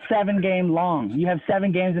series is 7 game long. You have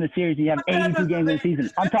 7 games in a series. You have 82 games in a season.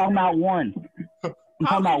 I'm talking about one.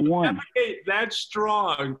 Advocate that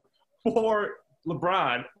strong for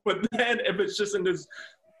LeBron, but then if it's just in this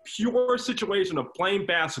pure situation of playing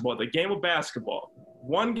basketball, the game of basketball,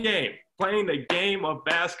 one game, playing the game of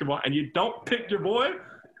basketball, and you don't pick your boy?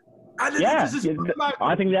 I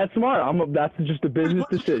think that's smart. That's just a business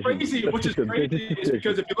decision. Which is crazy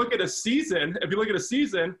because if you look at a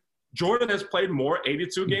season, Jordan has played more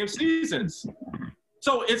 82-game seasons.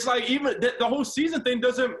 So it's like even the whole season thing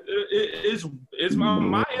is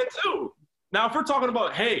my end too. Now, if we're talking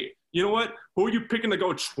about, hey, you know what? Who are you picking to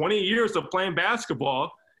go 20 years of playing basketball?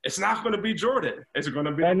 It's not going to be Jordan. It's going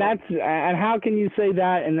to be. And how can you say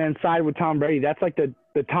that and then side with Tom Brady? That's like the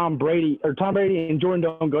Tom Brady and Jordan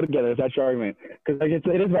don't go together. If that's your argument, because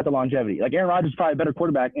it is about the longevity. Like Aaron Rodgers is probably a better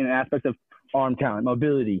quarterback in aspects of arm talent,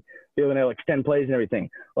 mobility, being able to extend plays and everything.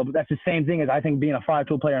 Well, but that's the same thing as I think being a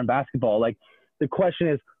 5-tool player in basketball. Like the question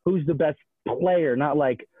is, who's the best player, not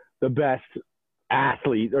like the best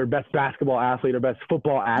athlete or best basketball athlete or best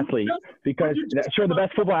football athlete, because sure, the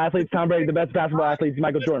best football athlete is Tom Brady, the best basketball athlete is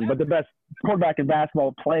Michael Jordan, but the best quarterback and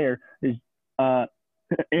basketball player is Aaron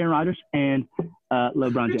Rodgers and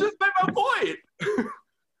LeBron James. You just made my point.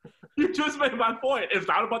 You just made my point. It's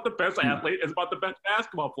not about the best athlete. It's about the best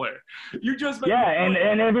basketball player. You just made my point.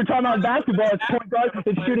 and if we're talking about basketball, it's point guard,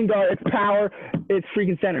 it's shooting guard, it's power, it's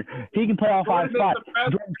freaking center. He can play all 5 spots.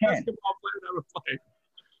 Jordan can. Basketball player ever played.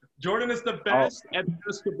 Jordan is the best at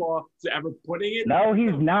basketball to ever putting it. No,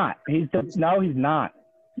 he's not. He's not.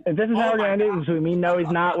 If this is how we're going to do this, no,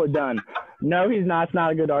 he's not. We're done. No, he's not. It's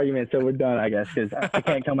not a good argument, so we're done, I guess, because I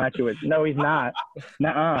can't come at you with, no, he's not.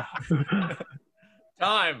 Nuh-uh.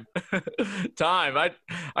 Time.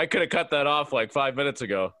 I could have cut that off like 5 minutes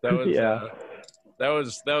ago. That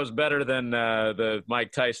was that was better than the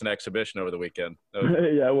Mike Tyson exhibition over the weekend.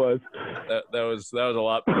 Yeah, it was. That was a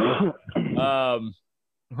lot better.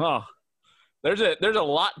 There's a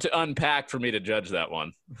lot to unpack for me to judge that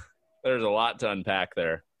one. There's a lot to unpack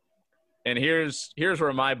there. And here's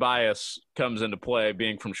where my bias comes into play,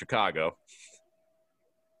 being from Chicago.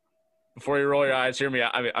 Before you roll your eyes, hear me.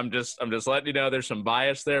 I'm just letting you know there's some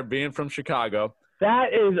bias there, being from Chicago.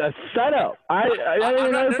 That is a setup. I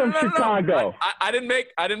didn't know from Chicago. I didn't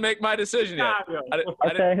make my decision yet.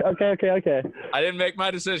 Okay. I didn't make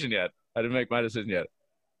my decision yet.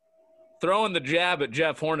 Throwing the jab at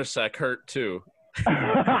Jeff Hornacek hurt too.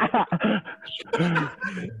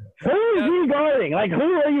 Who is he guarding? Like,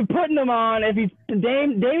 who are you putting him on? If he's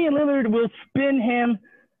Damian Lillard will spin him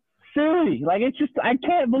silly. Like, it's just, I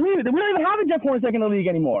can't believe it. We don't even have a Jeff Hornacek in the league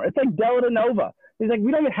anymore. It's like Dellavedova. He's like,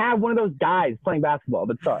 we don't even have one of those guys playing basketball.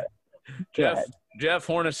 But sorry. Jeff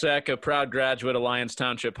Hornacek, a proud graduate of Lyons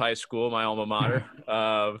Township High School, my alma mater,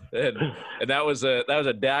 and that was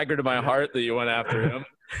a dagger to my heart that you went after him.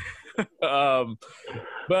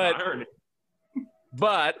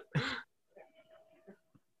 But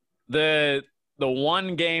the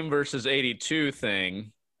one game versus 82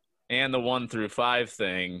 thing and the 1 through 5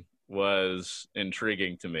 thing was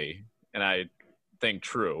intriguing to me, and I think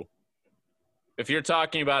true. If you're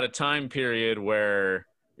talking about a time period where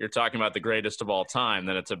you're talking about the greatest of all time,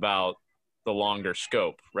 then it's about the longer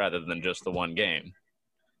scope rather than just the one game.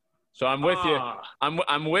 So I'm with you.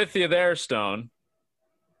 I'm with you there, Stone.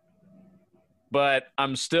 But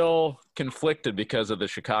I'm still conflicted because of the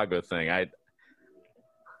Chicago thing. I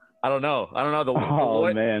don't know.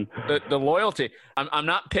 Man. The loyalty. I'm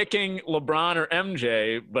not picking LeBron or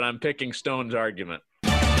MJ, but I'm picking Stone's argument.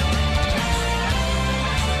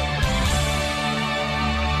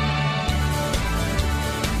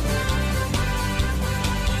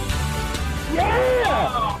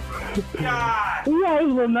 Yeah! Oh, God. Yeah, I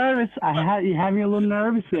was a little nervous. You had me a little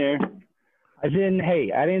nervous there. I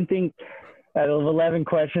didn't think out of 11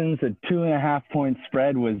 questions, a 2.5 point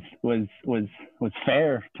spread was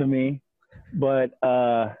fair to me. But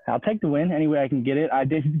I'll take the win any way I can get it. I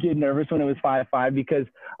did get nervous when it was 5-5 because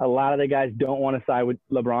a lot of the guys don't want to side with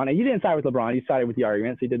LeBron. And you didn't side with LeBron. You sided with the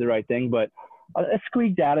argument, so you did the right thing. But I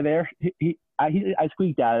squeaked out of there. I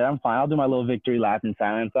squeaked out of it. I'm fine. I'll do my little victory lap in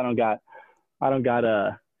silence. I don't got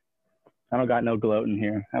no gloating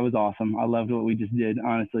here. That was awesome. I loved what we just did.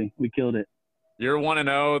 Honestly, we killed it. You're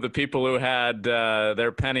 1-0. The people who had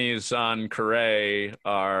their pennies on Correa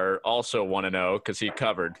are also 1-0 because he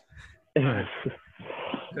covered. So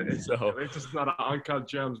it's just not an uncut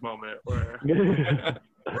gems moment.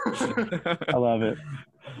 I love it.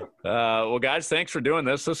 Well, guys, thanks for doing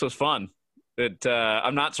this. This was fun.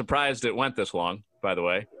 I'm not surprised it went this long, by the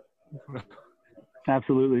way.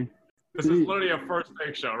 Absolutely. This is literally a first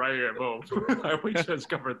take show right here. Boom. We just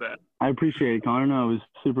covered that. I appreciate it, Connor. No, it was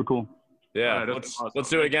super cool. Yeah, Right, let's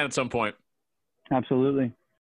do it again at some point. Absolutely.